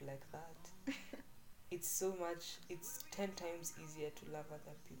loved like that, it's 10 times easier to love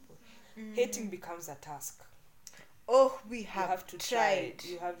other people. Hating becomes a task. Oh, we You have have to tried. try it.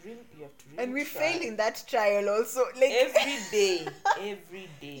 You have to really And we try. fail in that trial also. Like every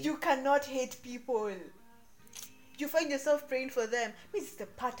day. You cannot hate people. You find yourself praying for them. This is the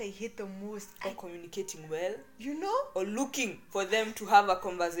part I hate the most. Or communicating well. You know? Or looking for them to have a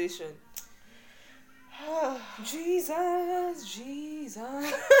conversation. Jesus.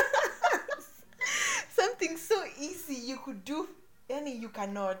 Something so easy you could do, any you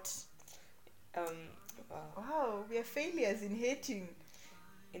cannot. Wow, we are failures in hating.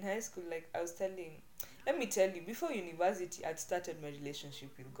 In high school, let me tell you, before university, I'd started my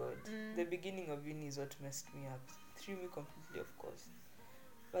relationship with God. The beginning of uni is what messed me up. Threw me completely, of course.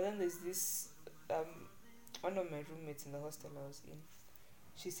 But then there's this, one of my roommates in the hostel I was in,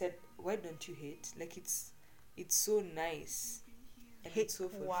 she said, why don't you hate? Like, it's so nice. And it's so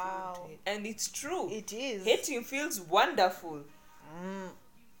fulfilling to hate. And it's true. It is. Hating feels wonderful.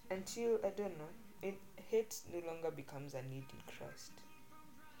 Until, I don't know, hate no longer becomes a need in Christ.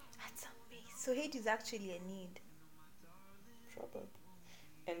 That's amazing. So hate is actually a need. Probably.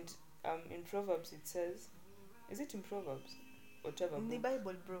 And in Proverbs it says, is it in Proverbs? Whatever. In the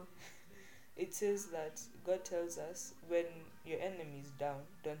Bible, bro. It says that God tells us, when your enemy is down,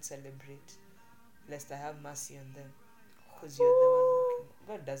 don't celebrate, lest I have mercy on them. Because you're the one mocking.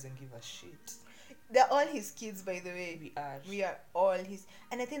 God doesn't give a shit. They're all his kids, by the way. We are all his.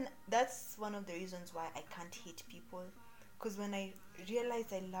 And I think that's one of the reasons why I can't hate people. Because when I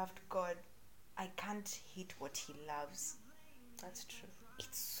realized I loved God, I can't hate what he loves. That's true.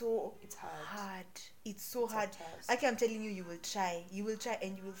 It's hard. It's so hard. Like I'm telling you, you will try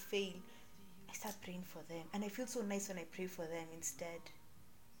and you will fail. I start praying for them, and I feel so nice when I pray for them instead.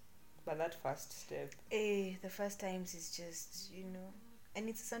 But that first step. The first times is just,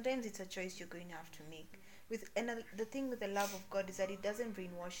 and sometimes it's a choice you're going to have to make. The thing with the love of God is that it doesn't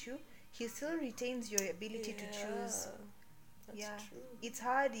brainwash you. He still retains your ability to choose. That's true. It's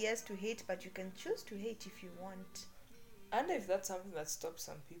hard, yes, to hate, but you can choose to hate if you want. And if that's something that stops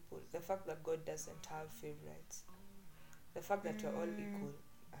some people, the fact that God doesn't have favorites, the fact that we're all equal.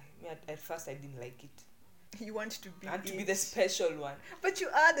 At first I didn't like it. You want to be to be the special one. But you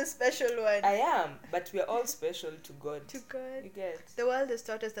are the special one. I am, but we're all special to God. To God. You get? The world has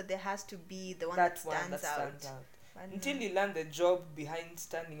taught us that there has to be the one that stands out. Until you learn the job behind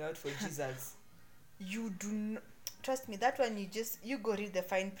standing out for Jesus. You do not. Trust me, that one you go read the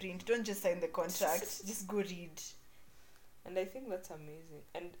fine print. Don't just sign the contract. Just go read. And I think that's amazing.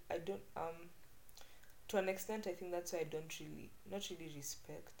 And I don't to an extent I think that's why I not really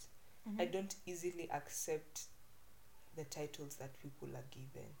respect. I don't easily accept the titles that people are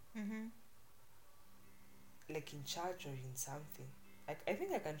given. Like in church or in something. I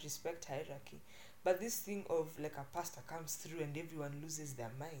think I can respect hierarchy. But this thing of like a pastor comes through and everyone loses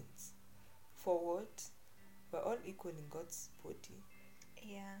their minds. For what? We're all equal in God's body.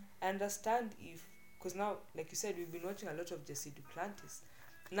 Yeah. I understand because now, like you said, we've been watching a lot of Jesse Duplantis.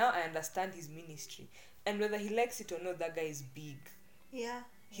 Now I understand his ministry. And whether he likes it or not, that guy is big. Yeah.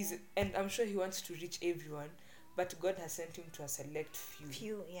 He's Yeah. and I'm sure he wants to reach everyone, but God has sent him to a select few.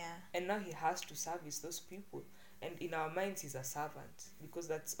 Few, yeah. And now he has to service those people. And in our minds, he's a servant because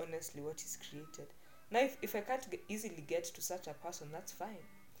that's honestly what he's created. Now, if I can't easily get to such a person, that's fine.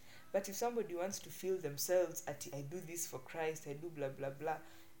 But if somebody wants to feel themselves, I do this for Christ, I do blah, blah, blah,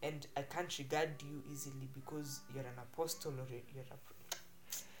 and I can't regard you easily because you're an apostle or you're a.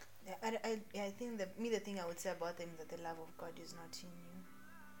 Yeah, I think the thing I would say about them is that the love of God is not in you.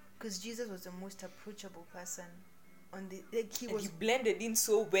 Because Jesus was the most approachable person on the, like, he And was he blended in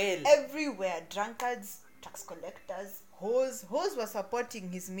so well. everywhere. Drunkards, tax collectors, hoes were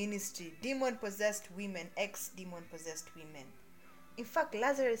supporting his ministry. Demon possessed women, ex-demon possessed women. In fact,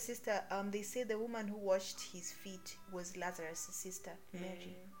 Lazarus' sister, they say the woman who washed his feet was Lazarus' sister,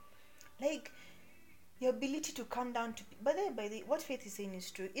 Mary. Like, your ability to come down to, but then by the what faith is saying is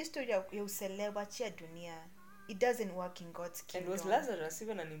true. History ya ucelewa chia dunia, it doesn't work in God's And kingdom. was Lazarus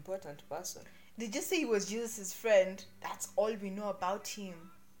even an important person? They just say he was Jesus' friend. That's all we know about him.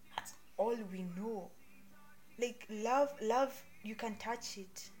 That's all we know. Like, love, you can touch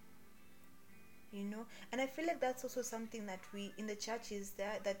it. You know? And I feel like that's also something that we, in the churches,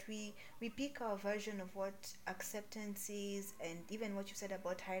 that we pick our version of what acceptance is, and even what you said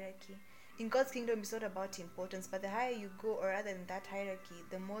about hierarchy. In God's kingdom, it's not about importance, but the higher you go, or rather in that hierarchy,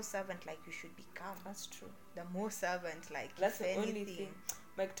 the more servant-like you should become. That's true. The more servant-like, That's if the only anything. thing.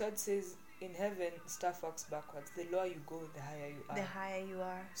 Mike Todd says in heaven, stuff works backwards. The lower you go, the higher you are. The higher you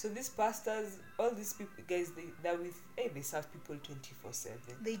are. So these pastors, all these people, guys, they're with, they serve people 24/7.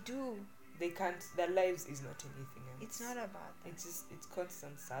 They do. They can't, their lives is not anything else. It's not about that. It's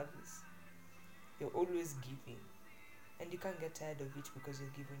constant service. You're always giving. And you can't get tired of it because you're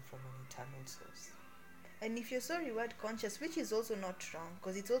giving from an eternal source. And if you're so reward conscious, which is also not wrong,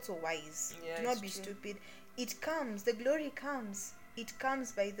 because it's also wise, Yeah, do not it's be true. stupid. It comes, the glory comes. It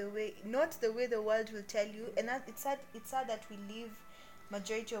comes by the way, not the way the world will tell you. And that it's sad that we live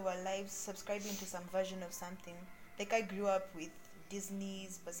majority of our lives subscribing to some version of something. Like, I grew up with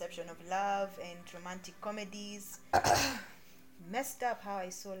Disney's perception of love and romantic comedies. Messed up how I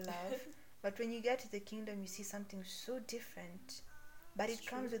saw love. But when you get to the kingdom, you see something so different. But It's it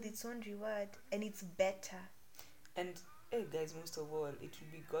comes true. with its own reward, and it's better And guys, most of all, it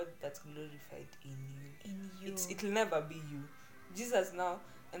will be God that's glorified in you. in you. It'll never be you. Jesus now,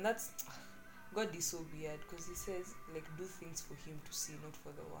 and that's God is so weird because he says, like, do things for him to see, not for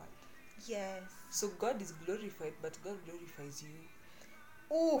the world. Yes. So God is glorified, but God glorifies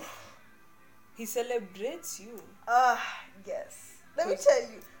you. Ooh. He celebrates you. Yes. Let me Cause- tell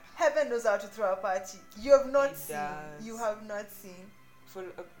you, heaven knows how to throw a party. You have not It seen. does. You have not seen. For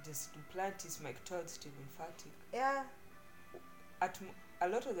just Duplantis, Mike Todd, Stephen Furtick. Yeah. A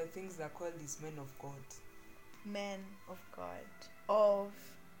lot of the things they're called is men of God. Men of God. Of.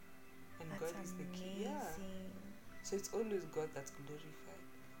 And That's God is the amazing. key. Yeah. So it's always God that's glorified.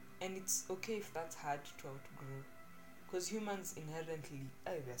 And it's okay if that's hard to outgrow. Because humans inherently,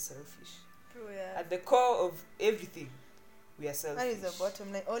 we are selfish. Bro, yeah. At the core of everything, we are That selfish. is the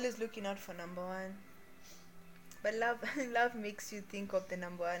bottom line. Always looking out for number one. But love makes you think of the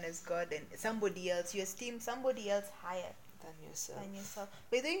number one as God and somebody else. You esteem somebody else higher Than yourself. than yourself.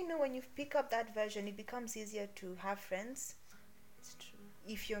 But then, you know, when you pick up that version, it becomes easier to have friends. It's true.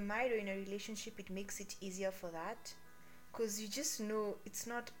 If you're married or in a relationship, it makes it easier for that. Because you just know it's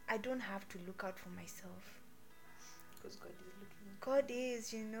not, I don't have to look out for myself. Because God is looking at God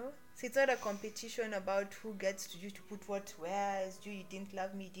is, you know. So it's not a competition about who gets to you to put what where. Is you didn't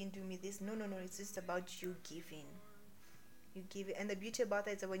love me, you didn't do me this. No. It's just about you giving. You give it. And the beauty about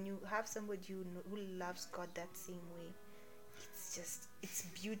that is that when you have somebody who loves God that same way, it's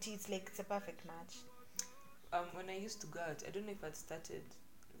beauty. It's like, it's a perfect match. when I used to go out, I don't know if I'd started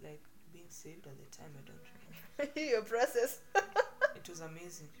like being saved at the time, I don't remember. Your process. It was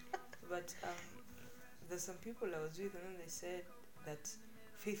amazing. But there's some people I was with and then they said that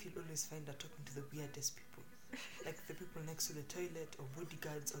Faith, you'll always find her talking to the weirdest people. Like the people next to the toilet or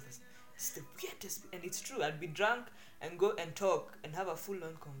bodyguards or it's the weirdest. And it's true, I'd be drunk and go and talk and have a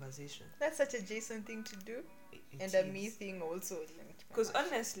full-on conversation. That's such a Jason thing to do. It And a is. me thing also. Because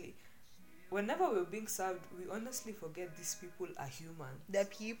honestly, whenever we're being served, we honestly forget these people are human. The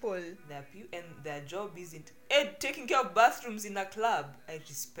people. And their job isn't taking care of bathrooms in a club. I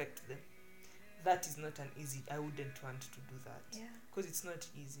respect them. That is not an easy. I wouldn't want to do that. Yeah. Because it's not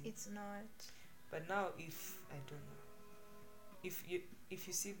easy. It's not. But now, if I don't know, if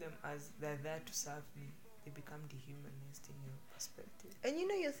you see them as they're there to serve me, they become dehumanized in your perspective. And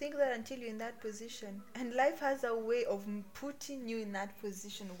you think that until you're in that position. And life has a way of putting you in that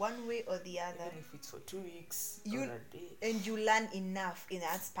position, one way or the other. Even if it's for 2 weeks You- or a day. And you learn enough in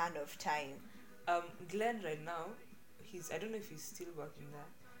that span of time. Glenn right now, I don't know if he's still working there,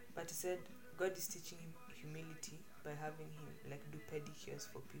 but he said God is teaching him humility by having him like do pedicures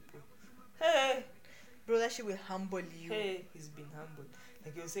for people. Hey, Bro, that shit will humble you. hey, he's been humbled.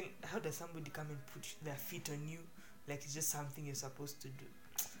 Like he was saying, how does somebody come and put their feet on you? Like it's just something you're supposed to do.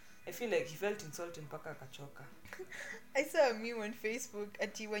 I feel like he felt insulted mpaka akachoka. I saw a meme on Facebook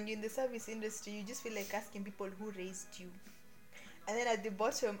at you when you're in the service industry, you just feel like asking people who raised you. And then at the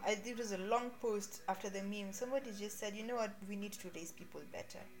bottom, I think it was a long post after the meme. Somebody just said, you know what, we need to raise people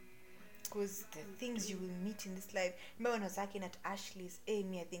better. Because the things you will meet in this life. Remember when I was working at Ashley's?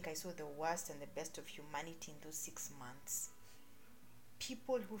 I think I saw the worst and the best of humanity in those 6 months.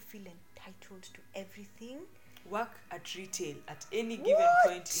 People who feel entitled to everything. Work at retail at any given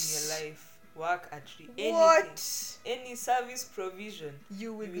point in your life. Work at anything. What? Any service provision.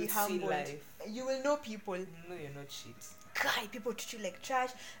 You will be see humbled. life. You will know people. No, you're not shit. Guy, people treat you like trash.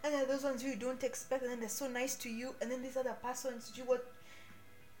 And then those ones who you don't expect. And then they're so nice to you. And then these other persons do what.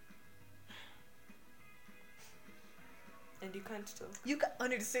 And you can't talk. You can't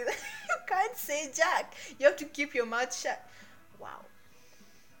honestly say that. You can't say jack. You have to keep your mouth shut. Wow.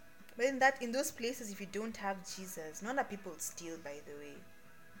 But in those places, if you don't have Jesus, none of people steal, by the way.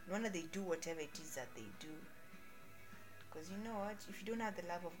 None of they do whatever it is that they do. Because you know what? If you don't have the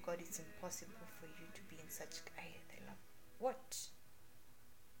love of God, it's impossible for you to be in such. The love. What?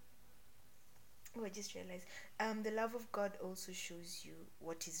 Oh, I just realized. The love of God also shows you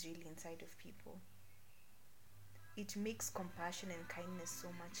what is really inside of people. It makes compassion and kindness so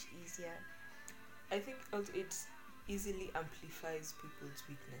much easier. I think also it easily amplifies people's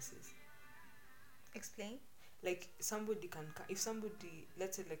weaknesses. Explain. Like somebody can, if somebody,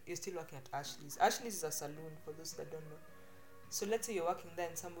 let's say like you're still working at Ashley's. Ashley's is a saloon for those that don't know. So let's say you're working there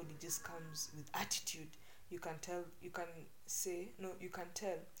and somebody just comes with attitude. You can tell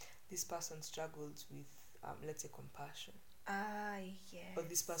this person struggles with, let's say, compassion. Yes. Or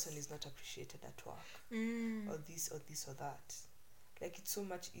this person is not appreciated at work. Or this or this or that. Like it's so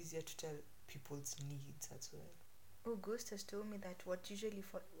much easier to tell people's needs as well. Oh, Ghost has told me that what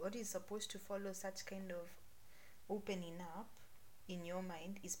is supposed to follow such kind of opening up in your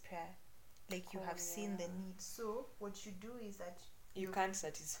mind is prayer. Like you have seen the need. So what you do is that you can't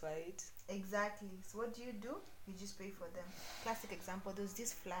satisfy it. Exactly. So what do? You just pray for them. Classic example, there was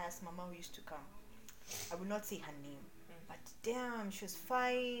this flyers mama who used to come. I will not say her name. But damn, she was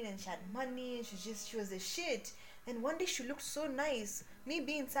fine and she had money and she was a shit. And one day she looked so nice. Me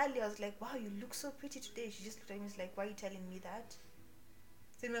being Sally, I was like, wow, you look so pretty today. She just looked at me and was like, why are you telling me that?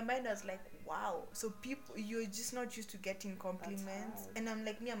 So in my mind I was like, wow. So people, you're just not used to getting compliments. And I'm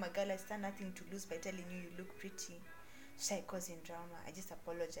like, me, I'm a girl, I stand nothing to lose by telling you look pretty. She's like, causing drama. I just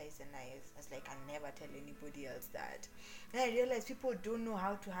apologized and I was like, I'll never tell anybody else that. And I realized people don't know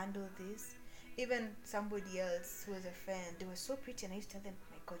how to handle this. Even somebody else who was a friend, they were so pretty and I used to tell them,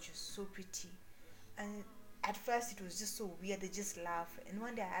 my God, you're so pretty. And at first it was just so weird, they just laugh. And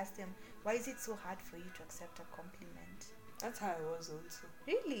one day I asked them, why is it so hard for you to accept a compliment? That's how I was also.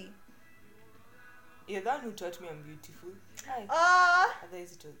 Really? You're the one who taught me I'm beautiful. Hi.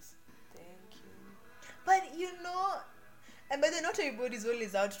 Otherwise it was, thank you. But but then not everybody's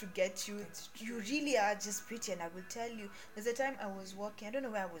always out to get you. You really are just pretty, and I will tell you. There's a time I was walking. I don't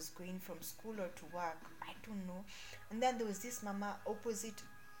know where I was going, from school or to work. I don't know. And then there was this mama opposite.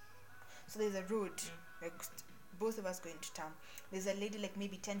 So there's a road. Like both of us going to town. There's a lady like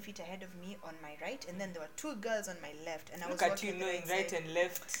maybe 10 feet ahead of me on my right, and then there were 2 girls on my left. And I was Look at you walking knowing right and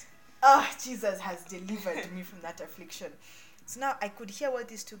left. Jesus has delivered me from that affliction. So now I could hear what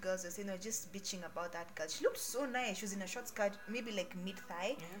these 2 girls were saying. They were just bitching about that girl. She looked so nice. She was in a short skirt, maybe like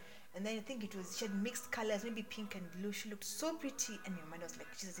mid-thigh. Yeah. And then I think she had mixed colors, maybe pink and blue. She looked so pretty. And my mind was like,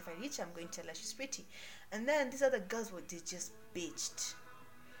 Jesus, if I reach her, I'm going to tell her she's pretty. And then these other girls they just bitched.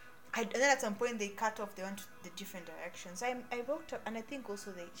 And then at some point they cut off. They went the different directions. I walked up, and I think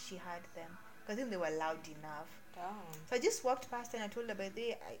also she heard them. Because I think they were loud enough. Damn. So I just walked past and I told her, by the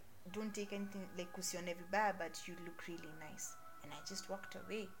way, I don't take anything like kusione vibaya, but you look really nice. And I just walked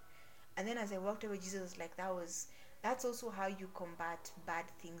away. And then as I walked away, Jesus was like, that's also how you combat bad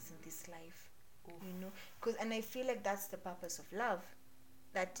things in this life. Oof. And I feel like that's the purpose of love.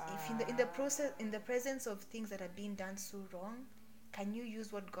 That if in the presence of things that are being done so wrong, can you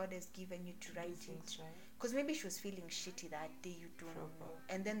use what God has given you to right it? Because maybe she was feeling shitty that day, you don't know.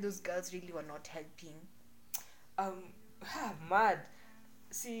 And then those girls really were not helping. Mad.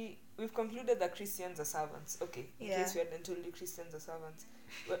 See, we've concluded that Christians are servants. Okay, in Yeah. case we hadn't told you Christians are servants.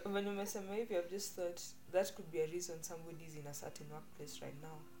 When you mentioned, maybe I've just thought that could be a reason somebody's in a certain workplace right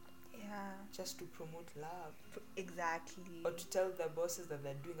now, Yeah. just to promote love, Exactly. or to tell their bosses that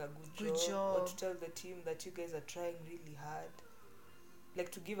they're doing a good job, or to tell the team that you guys are trying really hard,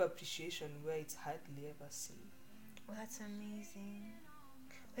 like to give appreciation where it's hardly ever seen. Oh, that's amazing.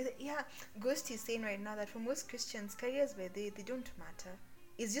 But yeah, Ghost is saying right now that for most Christians, careers where they don't matter.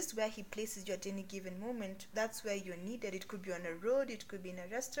 It's just where he places you at any given moment. That's where you're needed. It could be on a road, it could be in a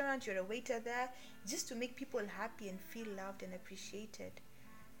restaurant, you're a waiter there, just to make people happy and feel loved and appreciated.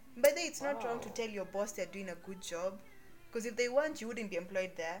 But then it's not wrong to Wow. tell your boss they're doing a good job, because if they weren't, you wouldn't be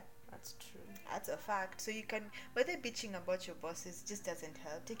employed there. That's true. That's a fact. So you can, but then bitching about your bosses just doesn't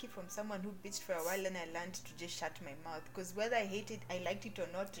help. Take it from someone who bitched for a while and I learned to just shut my mouth. Because whether I hate it, I liked it or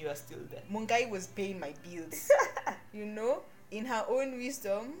not, You are still there. Mungai was paying my bills. You know, in her own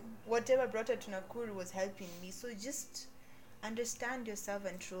wisdom, whatever brought her to Nakuru was helping me. So just understand yourself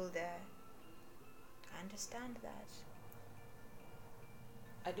and troll there. Understand that.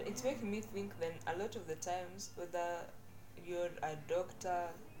 It's making me think then a lot of the times, whether you're a doctor,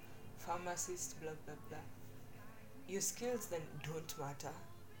 pharmacist, blah blah blah, your skills then don't matter.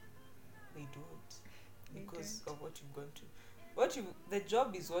 They don't, They because don't. of what you've gone to. The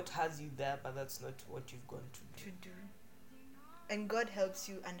job is what has you there, but that's not what you've gone to do. To do. And God helps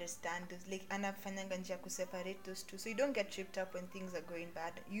you understand this. Like anafanyanga njia kuseparate those two, so you don't get tripped up when things are going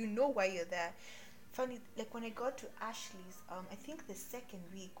bad. You know why you're there. Funny, like when I got to Ashley's, I think the second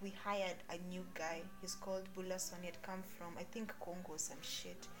week we hired a new guy. He's called Bulason. He had come from, I think, Congo, some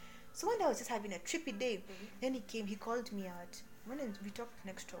shit. So one day I was just having a trippy day. Then he came, he called me out. When we talked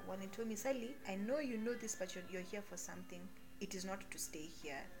next to one, he told me, Sally, I know you know this, but you're here for something. It is not to stay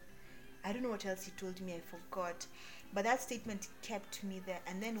here. I don't know what else he told me, I forgot. But that statement kept me there.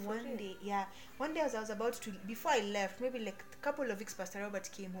 And then one day as I was about to, before I left, maybe like a couple of weeks, Pastor Robert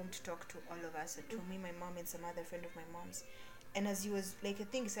came home to talk to all of us, to me, my mom, and some other friend of my mom's. And as he was, like, I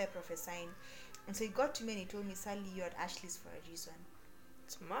think he started prophesying. And so he got to me and he told me, Sally, you're at Ashley's for a reason.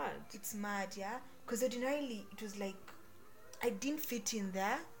 It's mad. It's mad, yeah? Because ordinarily, it was like, I didn't fit in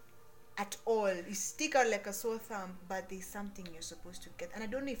there at all. You stick out like a sore thumb, but there's something you're supposed to get. And I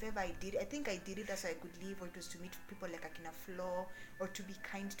don't know if ever I did. I think I did it so I could leave, or it was to meet people like Akina Flo, or to be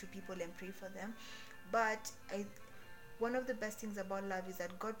kind to people and pray for them. But one of the best things about love is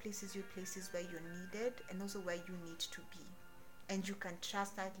that God places you places where you're needed and also where you need to be. And you can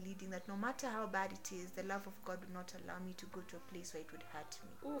trust that leading, that no matter how bad it is, the love of God would not allow me to go to a place where it would hurt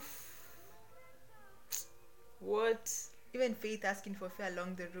me. Oof. What? Even Faith asking for fair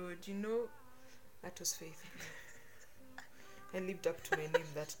along the road, you know. That was faith. I lived up to my name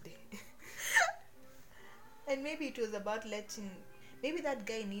that day. And maybe it was about maybe that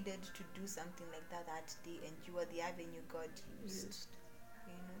guy needed to do something like that day, and you were the avenue God used.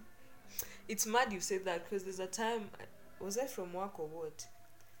 You know. It's mad you said that, because there's a time, was I from work or what?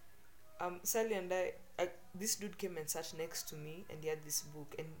 Sally and I, this dude came and sat next to me, and he had this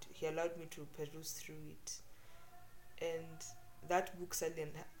book, and he allowed me to peruse through it. And that book, Sally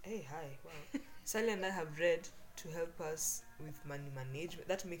and I have read to help us with money management.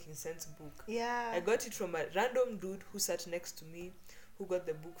 That Making Sense book. Yeah. I got it from a random dude who sat next to me, who got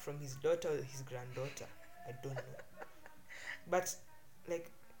the book from his daughter or his granddaughter. I don't know. But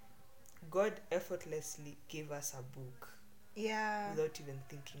like, God effortlessly gave us a book. Yeah. Without even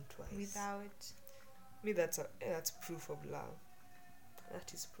thinking twice. Without. Me, that's proof of love.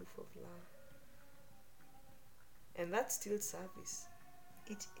 That is proof of love. And that's still service.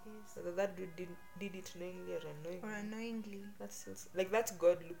 It is. Whether that dude did it knowingly or unknowingly. That's still like, that's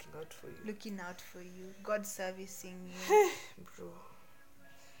God looking out for you. Looking out for you. God servicing you. Bro.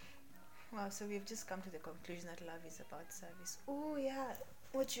 Wow, so we've just come to the conclusion that love is about service. Oh yeah.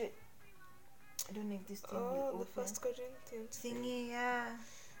 I don't know if this thing will open. The 1 Corinthians Thingy, yeah.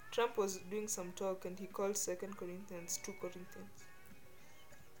 Trump was doing some talk and he called 2 Corinthians 2 Corinthians.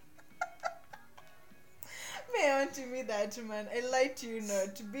 May I want to meet that man? I lied to you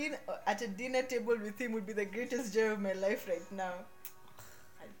not. Being at a dinner table with him would be the greatest joy of my life right now.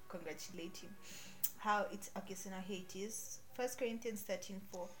 I congratulate him. How it's okay, so now here it is. 1 Corinthians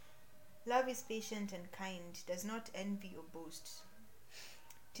 13:4. Love is patient and kind, does not envy or boast.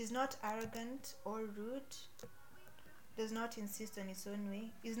 It is not arrogant or rude, does not insist on its own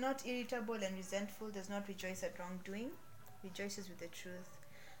way, is not irritable and resentful, does not rejoice at wrongdoing, rejoices with the truth.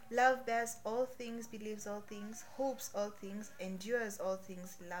 Love bears all things, believes all things, hopes all things, endures all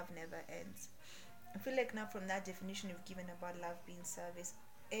things. Love never ends. I feel like now from that definition you've given about love being service,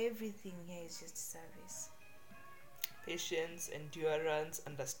 everything here is just service. Patience, endurance,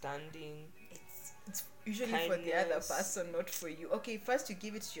 understanding. It's usually for the other Kindness. person, not for you. Okay, first you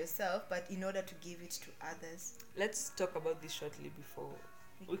give it to yourself, but in order to give it to others. Let's talk about this shortly before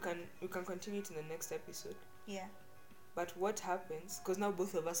we can continue it in the next episode. Yeah. But what happens, because now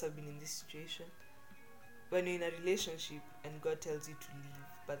both of us have been in this situation, when you're in a relationship and God tells you to leave,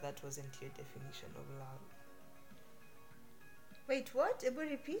 but that wasn't your definition of love. Wait, what? Able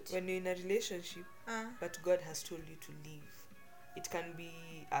repeat? When you're in a relationship but God has told you to leave, it can be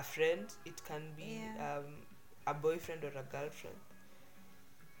a friend, it can be a boyfriend or a girlfriend,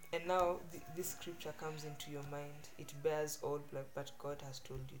 and now this scripture comes into your mind, it bears all blood, but God has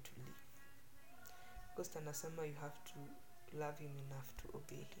told you to leave. Because Tanasama, you have to love him enough to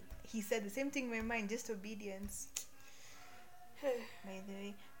obey him. He said the same thing in my mind, just obedience. By the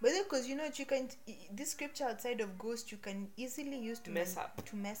way, but then, because you know, you can this scripture outside of ghost, you can easily use to Mess up.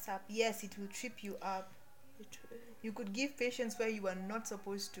 To mess up. Yes, it will trip you up. It will. You could give patience where you are not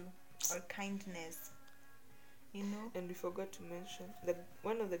supposed to, or kindness. You know. And we forgot to mention that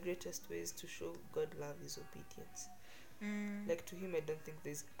one of the greatest ways to show God love is obedience. Like, to him, I don't think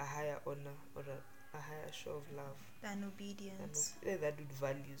there's a higher honor or a higher show of love Than obedience. that would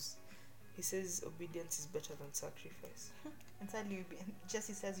values. He says obedience is better than sacrifice. And sadly,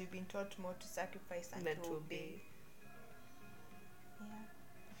 Jesse says you've been taught more to sacrifice than to obey. Yeah.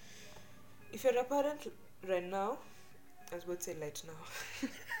 If you're a parent right now, I was about to say right now.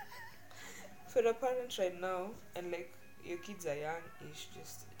 If you're a parent right now and like your kids are young-ish,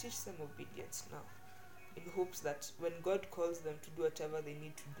 just teach them obedience now, in hopes that when God calls them to do whatever they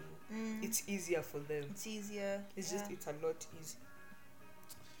need to do, it's easier for them. It's easier. It's a lot easier.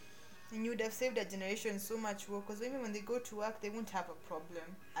 And you would have saved a generation so much work, because even when they go to work, they won't have a problem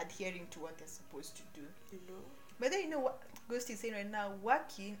adhering to what they're supposed to do. You know? But then, you know what Ghost is saying right now,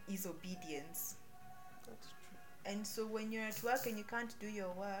 working is obedience. That's true. And so when you're at work and you can't do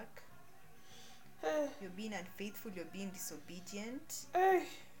your work, you're being unfaithful, you're being disobedient.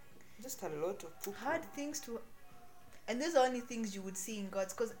 Just a lot of people. Hard things to... And those are only things you would see in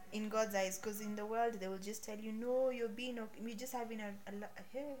God's eyes, because in the world they will just tell you, no, you're just having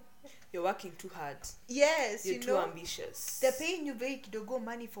You're working too hard. Yes, you're too ambitious. They're paying you very kidogo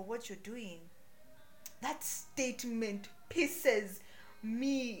money for what you're doing. That statement pisses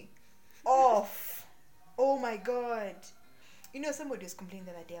me off. Oh my God. You know, somebody was complaining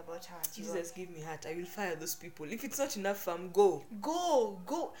the other day about how Jesus, give me heart. I will fire those people. If it's not enough, go.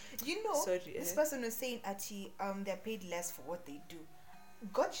 You know, sorry, this person was saying they're paid less for what they do.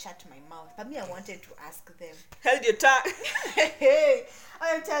 God shut my mouth. But me, I wanted to ask them. Held your tongue. Hey,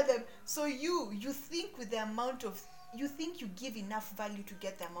 I tell them. So you think with the amount of, you think you give enough value to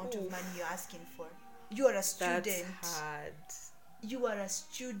get the amount of money you're asking for? You are a student. That's hard. You are a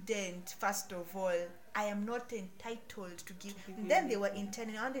student, first of all. I am not entitled to give. Then they were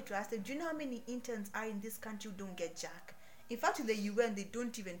interning. I wanted to ask them, do you know how many interns are in this country who don't get jack? In fact, in the UN, they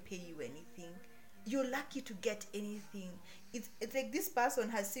don't even pay you anything. You're lucky to get anything. It's like this person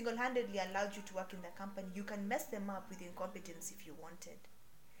has single-handedly allowed you to work in the company. You can mess them up with incompetence if you wanted.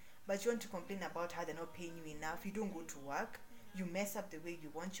 But you want to complain about how they're not paying you enough. You don't go to work. You mess up the way you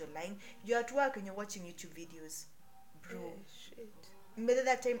want your line. You're at work and you're watching YouTube videos. Bro. Shit. But at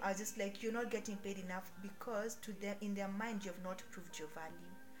that time, I was just like, you're not getting paid enough, because to them, in their mind, you have not proved your value.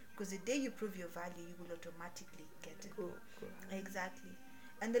 Because the day you prove your value, you will automatically get it. Go. Exactly.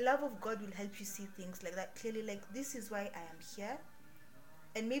 And the love of God will help you see things like that clearly. Like, this is why I am here.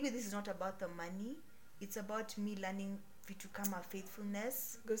 And maybe this is not about the money. It's about me learning to come our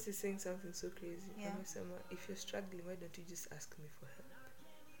faithfulness. Ghost is saying something so crazy. Yeah. If you're struggling, why don't you just ask me for help?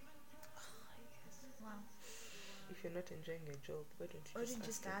 Wow. If you're not enjoying your job, why don't you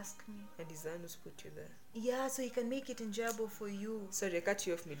just ask me? And he's the one who's put you there. Yeah, so he can make it enjoyable for you. Sorry, I cut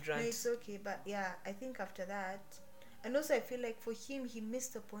you off mid-rant. No, it's okay. But yeah, I think after that, and also I feel like for him, he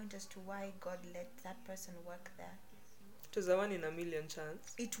missed the point as to why God let that person work there. It was a 1 in a million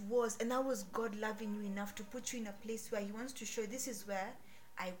chance. It was, and that was God loving you enough to put you in a place where he wants to show, this is where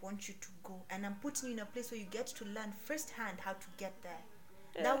I want you to go. And I'm putting you in a place where you get to learn firsthand how to get there.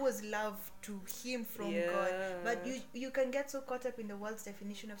 Yeah. That was love to him from God. But you can get so caught up in the world's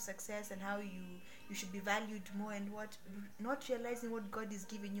definition of success and how you should be valued more, and what, not realizing what God is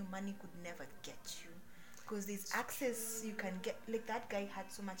giving you. Money could never get you, because there's access you can get. Like, that guy had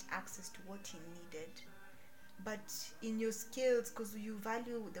so much access to what he needed, but in your skills, because you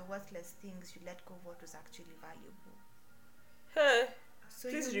value the worthless things, you let go of what was actually valuable. Hey, so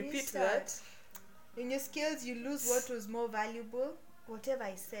please repeat that. In your skills, you lose what was more valuable. Whatever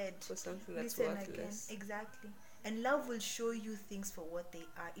I said, for something that's listen worthless. Again. Exactly. And love will show you things for what they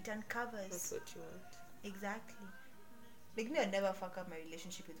are. It uncovers. That's what you want. Exactly. Like me, I'd never fuck up my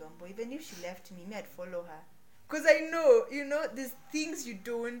relationship with one boy. Even if she left me, I'd follow her. Because I know, there's things you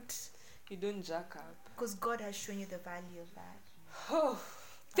don't. You don't jack up. Because God has shown you the value of that. Oh,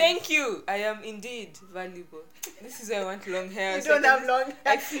 thank you. I am indeed valuable. This is why I want long hair. You don't have long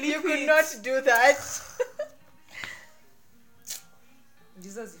hair. You could not do that.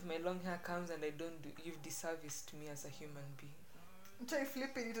 Jesus, if my long hair comes and I don't do, you've disserviced me as a human being. Try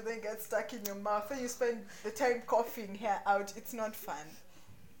flipping it and then get stuck in your mouth and you spend the time coughing hair out. It's not fun.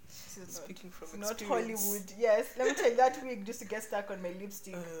 Speaking from it's experience. not Hollywood. Yes, let me tell you, that wig used to get stuck on my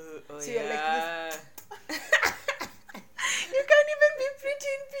lipstick. So you're like this. You can't even be pretty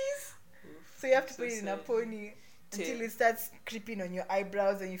in peace. Oof, So you have to so put it in a sad. pony until it starts creeping on your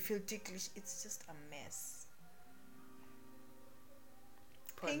eyebrows and you feel ticklish. It's just a mess.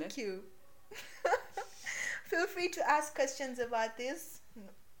 Thank you. Feel free to ask questions about this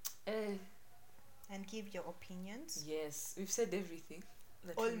and give your opinions. Yes, we've said everything.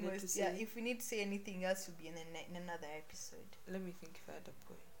 That we need to Almost, say. yeah. If we need to say anything else, will be in another episode. Let me think if I had a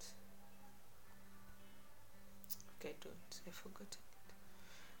point. Okay, I don't. I forgot it.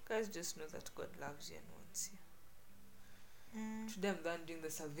 Guys, just know that God loves you and wants you. Today I'm done doing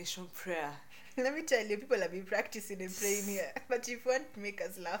the salvation prayer. Let me tell you, people have been practicing and praying here. But if you want to make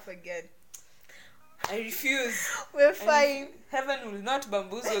us laugh again, I refuse. we're fine. Heaven will not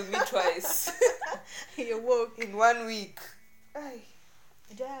bamboozle me twice You're woke. in 1 week. Aye.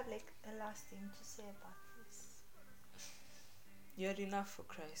 Do I have like a last thing to say about this? You're enough for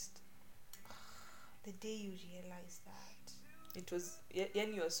Christ. The day you realize that. It was,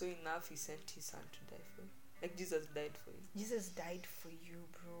 when you were so enough, he sent his son to die for you. Like Jesus died for you. Jesus died for you,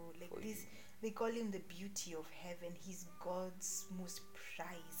 bro. Like For this, you. they call him the beauty of heaven. He's God's most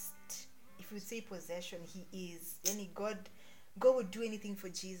prized. If you say possession, he is. And God would do anything for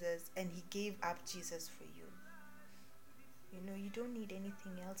Jesus, and he gave up Jesus for you. You don't need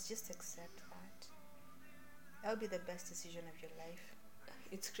anything else. Just accept that. That'll be the best decision of your life.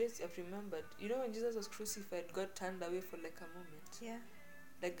 It's crazy. I've remembered. When Jesus was crucified, God turned away for like a moment. Yeah.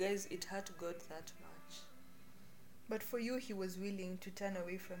 Like, guys, it hurt God that much. But for you, he was willing to turn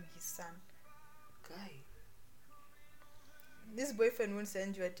away from his son. Guy. This boyfriend won't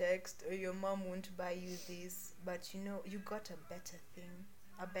send you a text, or your mom won't buy you this, but you got a better thing,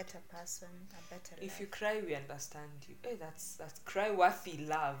 a better person, a better life. If you cry, we understand you. Hey, that's cry-worthy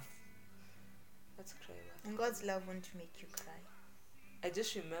love. That's cry-worthy. And God's love won't make you cry. I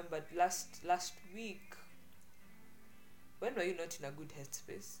just remembered last week. When were you not in a good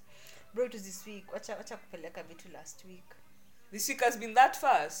headspace? Bro, it was this week. Wacha kupeleka vitu last week. This week has been that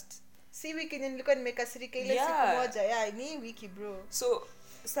fast. Si wiki nilikuwa nimekasirika ile Yeah. siku moja. Yeah, ni wiki, bro. So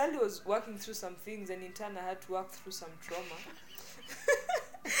Sally was working through some things, and in turn I had to work through some trauma.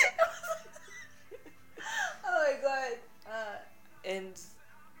 Oh my god. And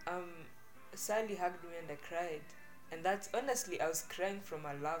Sally hugged me and I cried. And that's honestly, I was crying from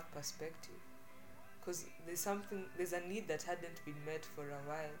a love perspective. Because there's a need that hadn't been met for a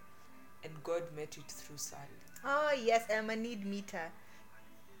while. And God met it through Sally. Oh yes, I'm a need meter.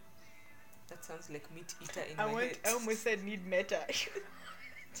 That sounds like meat eater in my head. I almost said need meter.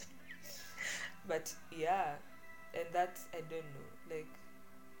 But yeah, and that's, I don't know. Like,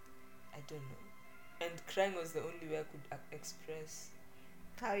 I don't know. And crying was the only way I could express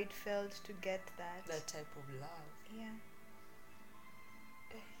How it felt to get that. that type of love. Yeah.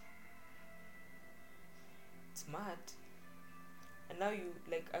 It's mad. And now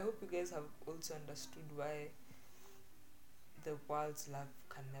I hope you guys have also understood why the world's love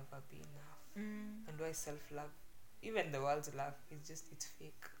can never be enough. And why self-love, even the world's love, it's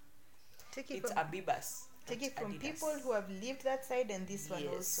fake. It's Abibas. Take it from Adidas. people who have lived that side, and this one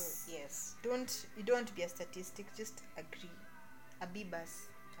Yes. also. Yes. You don't be a statistic, just agree. Abibas.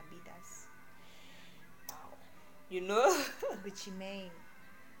 Abidas. Wow. Gucci Mane.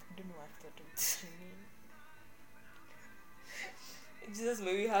 I don't know what I thought of Gucci Mane. Jesus,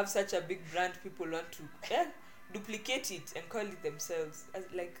 may we have such a big brand people want to duplicate it and call it themselves. As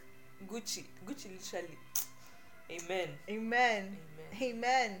like Gucci literally. Amen. Amen.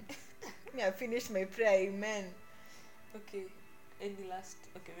 Amen. Me, I finished my prayer. Amen. Okay. Any last?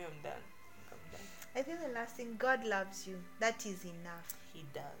 Okay, me, I'm done. I think the last thing, God loves you. That is enough. He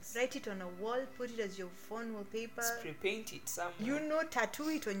does. Write it on a wall. Put it as your phone wallpaper. Spray paint it somewhere. Tattoo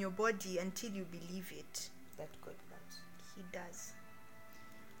it on your body until you believe it. That God loves. He does.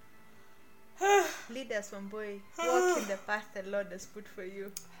 Lead us, one boy. Walk in the path the Lord has put for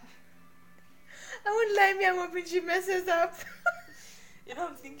you. I won't lie, me, I'm hoping she messes up.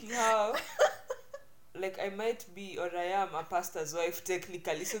 I'm thinking how like I might be or I am a pastor's wife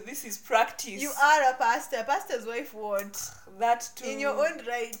technically. So this is practice. You are a pastor. A pastor's wife what? That too. In your own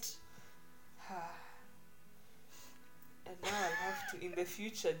right. And now I'll have to in the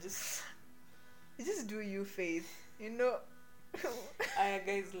future just do you, Faith. You know.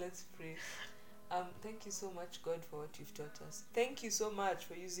 guys, let's pray. Thank you so much, God, for what you've taught us. Thank you so much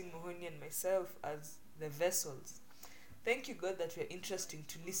for using Mohoni and myself as the vessels. Thank you, God, that we're interesting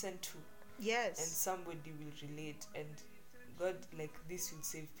to listen to. Yes. And somebody will relate. And God, like this will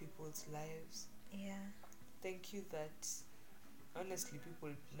save people's lives. Yeah. Thank you that, honestly, people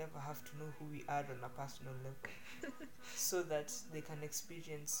never have to know who we are on a personal level. So that they can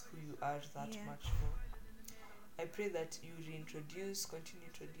experience who you are that much more. I pray that you reintroduce, continue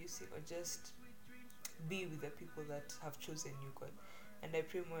introducing, or just be with the people that have chosen you, God. And I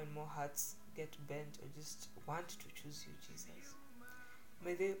pray more and more hearts get bent or just want to choose you, Jesus.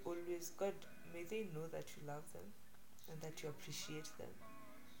 May they always, God, may they know that you love them and that you appreciate them.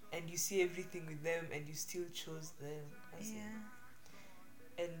 And you see everything with them and you still chose them.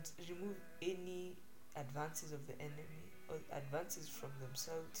 And remove any advances of the enemy or advances from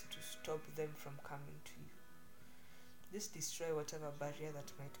themselves to stop them from coming to you. Just destroy whatever barrier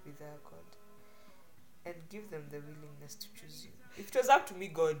that might be there, God. And give them the willingness to choose you. If it was up to me,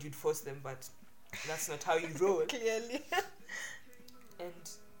 God, you'd force them, but that's not how you roll. Clearly. And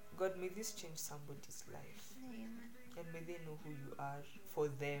God, may this change somebody's life. Amen. And may they know who you are for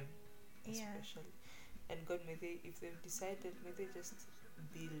them, especially. And God, may they, if they've decided, may they just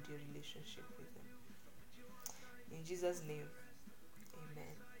build your relationship with them. In Jesus' name,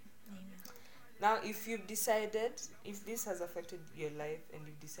 amen. Amen. Now, if you've decided, if this has affected your life and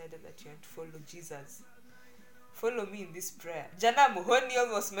you've decided that you want to follow Jesus, follow me in this prayer. Jana Mohoni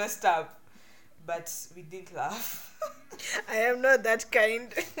almost messed up, but we didn't laugh. I am not that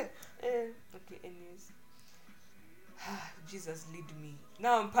kind. Okay, anyways. Jesus, lead me.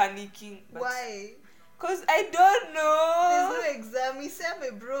 Now I'm panicking. But Why? Because I don't know. There's no exam.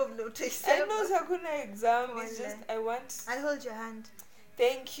 Iseme bro, no test. I know Sakuna exam. It's Wale. just I want. I'll hold your hand.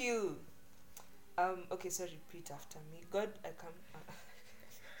 Thank you. Okay, so repeat after me. God, I come.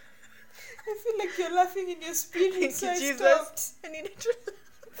 I feel like you're laughing in your spirit. Thank So you, I Jesus. stopped. I needed to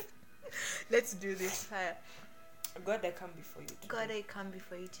laugh. Let's do this. Fire. God, I come before you today. God, I come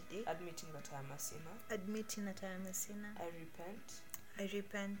before you today, Admitting that I am a sinner. admitting that I am a sinner. I repent. I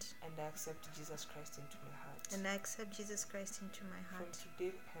repent And I accept Jesus Christ into my heart. and I accept Jesus Christ into my From heart.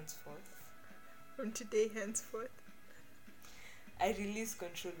 today henceforth, From today henceforth, I release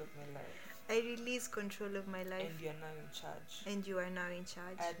control of my life. I release control of my life, And you are now in charge. and you are now in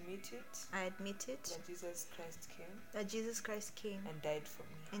charge. I admit it. I admit it That Jesus Christ came that Jesus Christ came and died for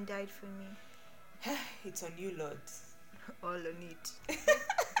me. and died for me. It's on you, Lord. All on it.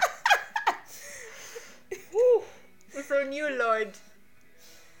 Woo! It's on you, Lord.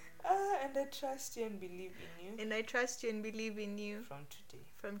 And I trust you and believe in you. And I trust you and believe in you From today.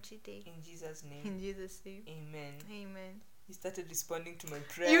 from today. In Jesus' name. In Jesus' name. Amen. Amen. He started responding to my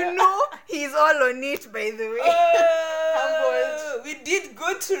prayer. You know, he's all on it, by the way. Oh, we did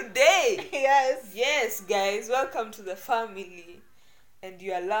good today. Yes. Yes, guys, welcome to the family. And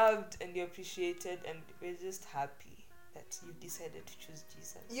you are loved and you're appreciated, and we're just happy that you decided to choose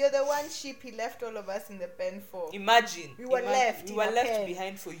Jesus. You're the one sheep he left all of us in the pen for. Imagine. We were left We in were a left pen.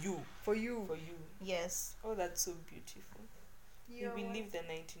 behind for you. For you. For you. Yes. Oh, that's so beautiful. He You're believed the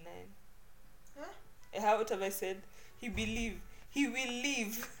 99. Huh? What have I said? He believed. He will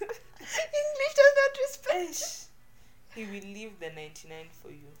leave. English does not respect. He will leave the 99 for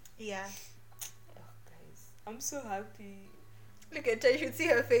you. Yeah. Oh, guys, I'm so happy. Look at her. You should see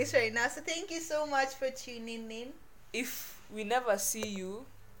her face right now. So thank you so much for tuning in. If we never see you,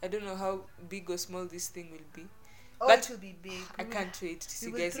 I don't know how big or small this thing will be. Oh, But it will be big. I can't wait to see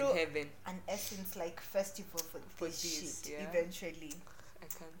we you will guys in throw heaven. An essence like festival for this this, shit yeah. eventually. I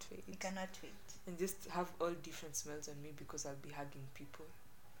can't wait. We cannot wait. And just have all different smells on me because I'll be hugging people.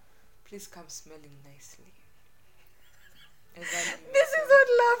 Please come smelling nicely. I value This is myself. what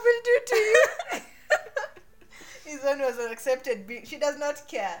love will do to you. His one was an accepted being. She does not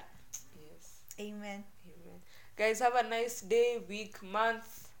care. Yes. Amen. Amen. Guys, have a nice day, week,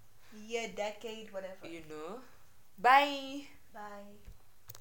 month. Year, decade, whatever. You know. Bye. Bye.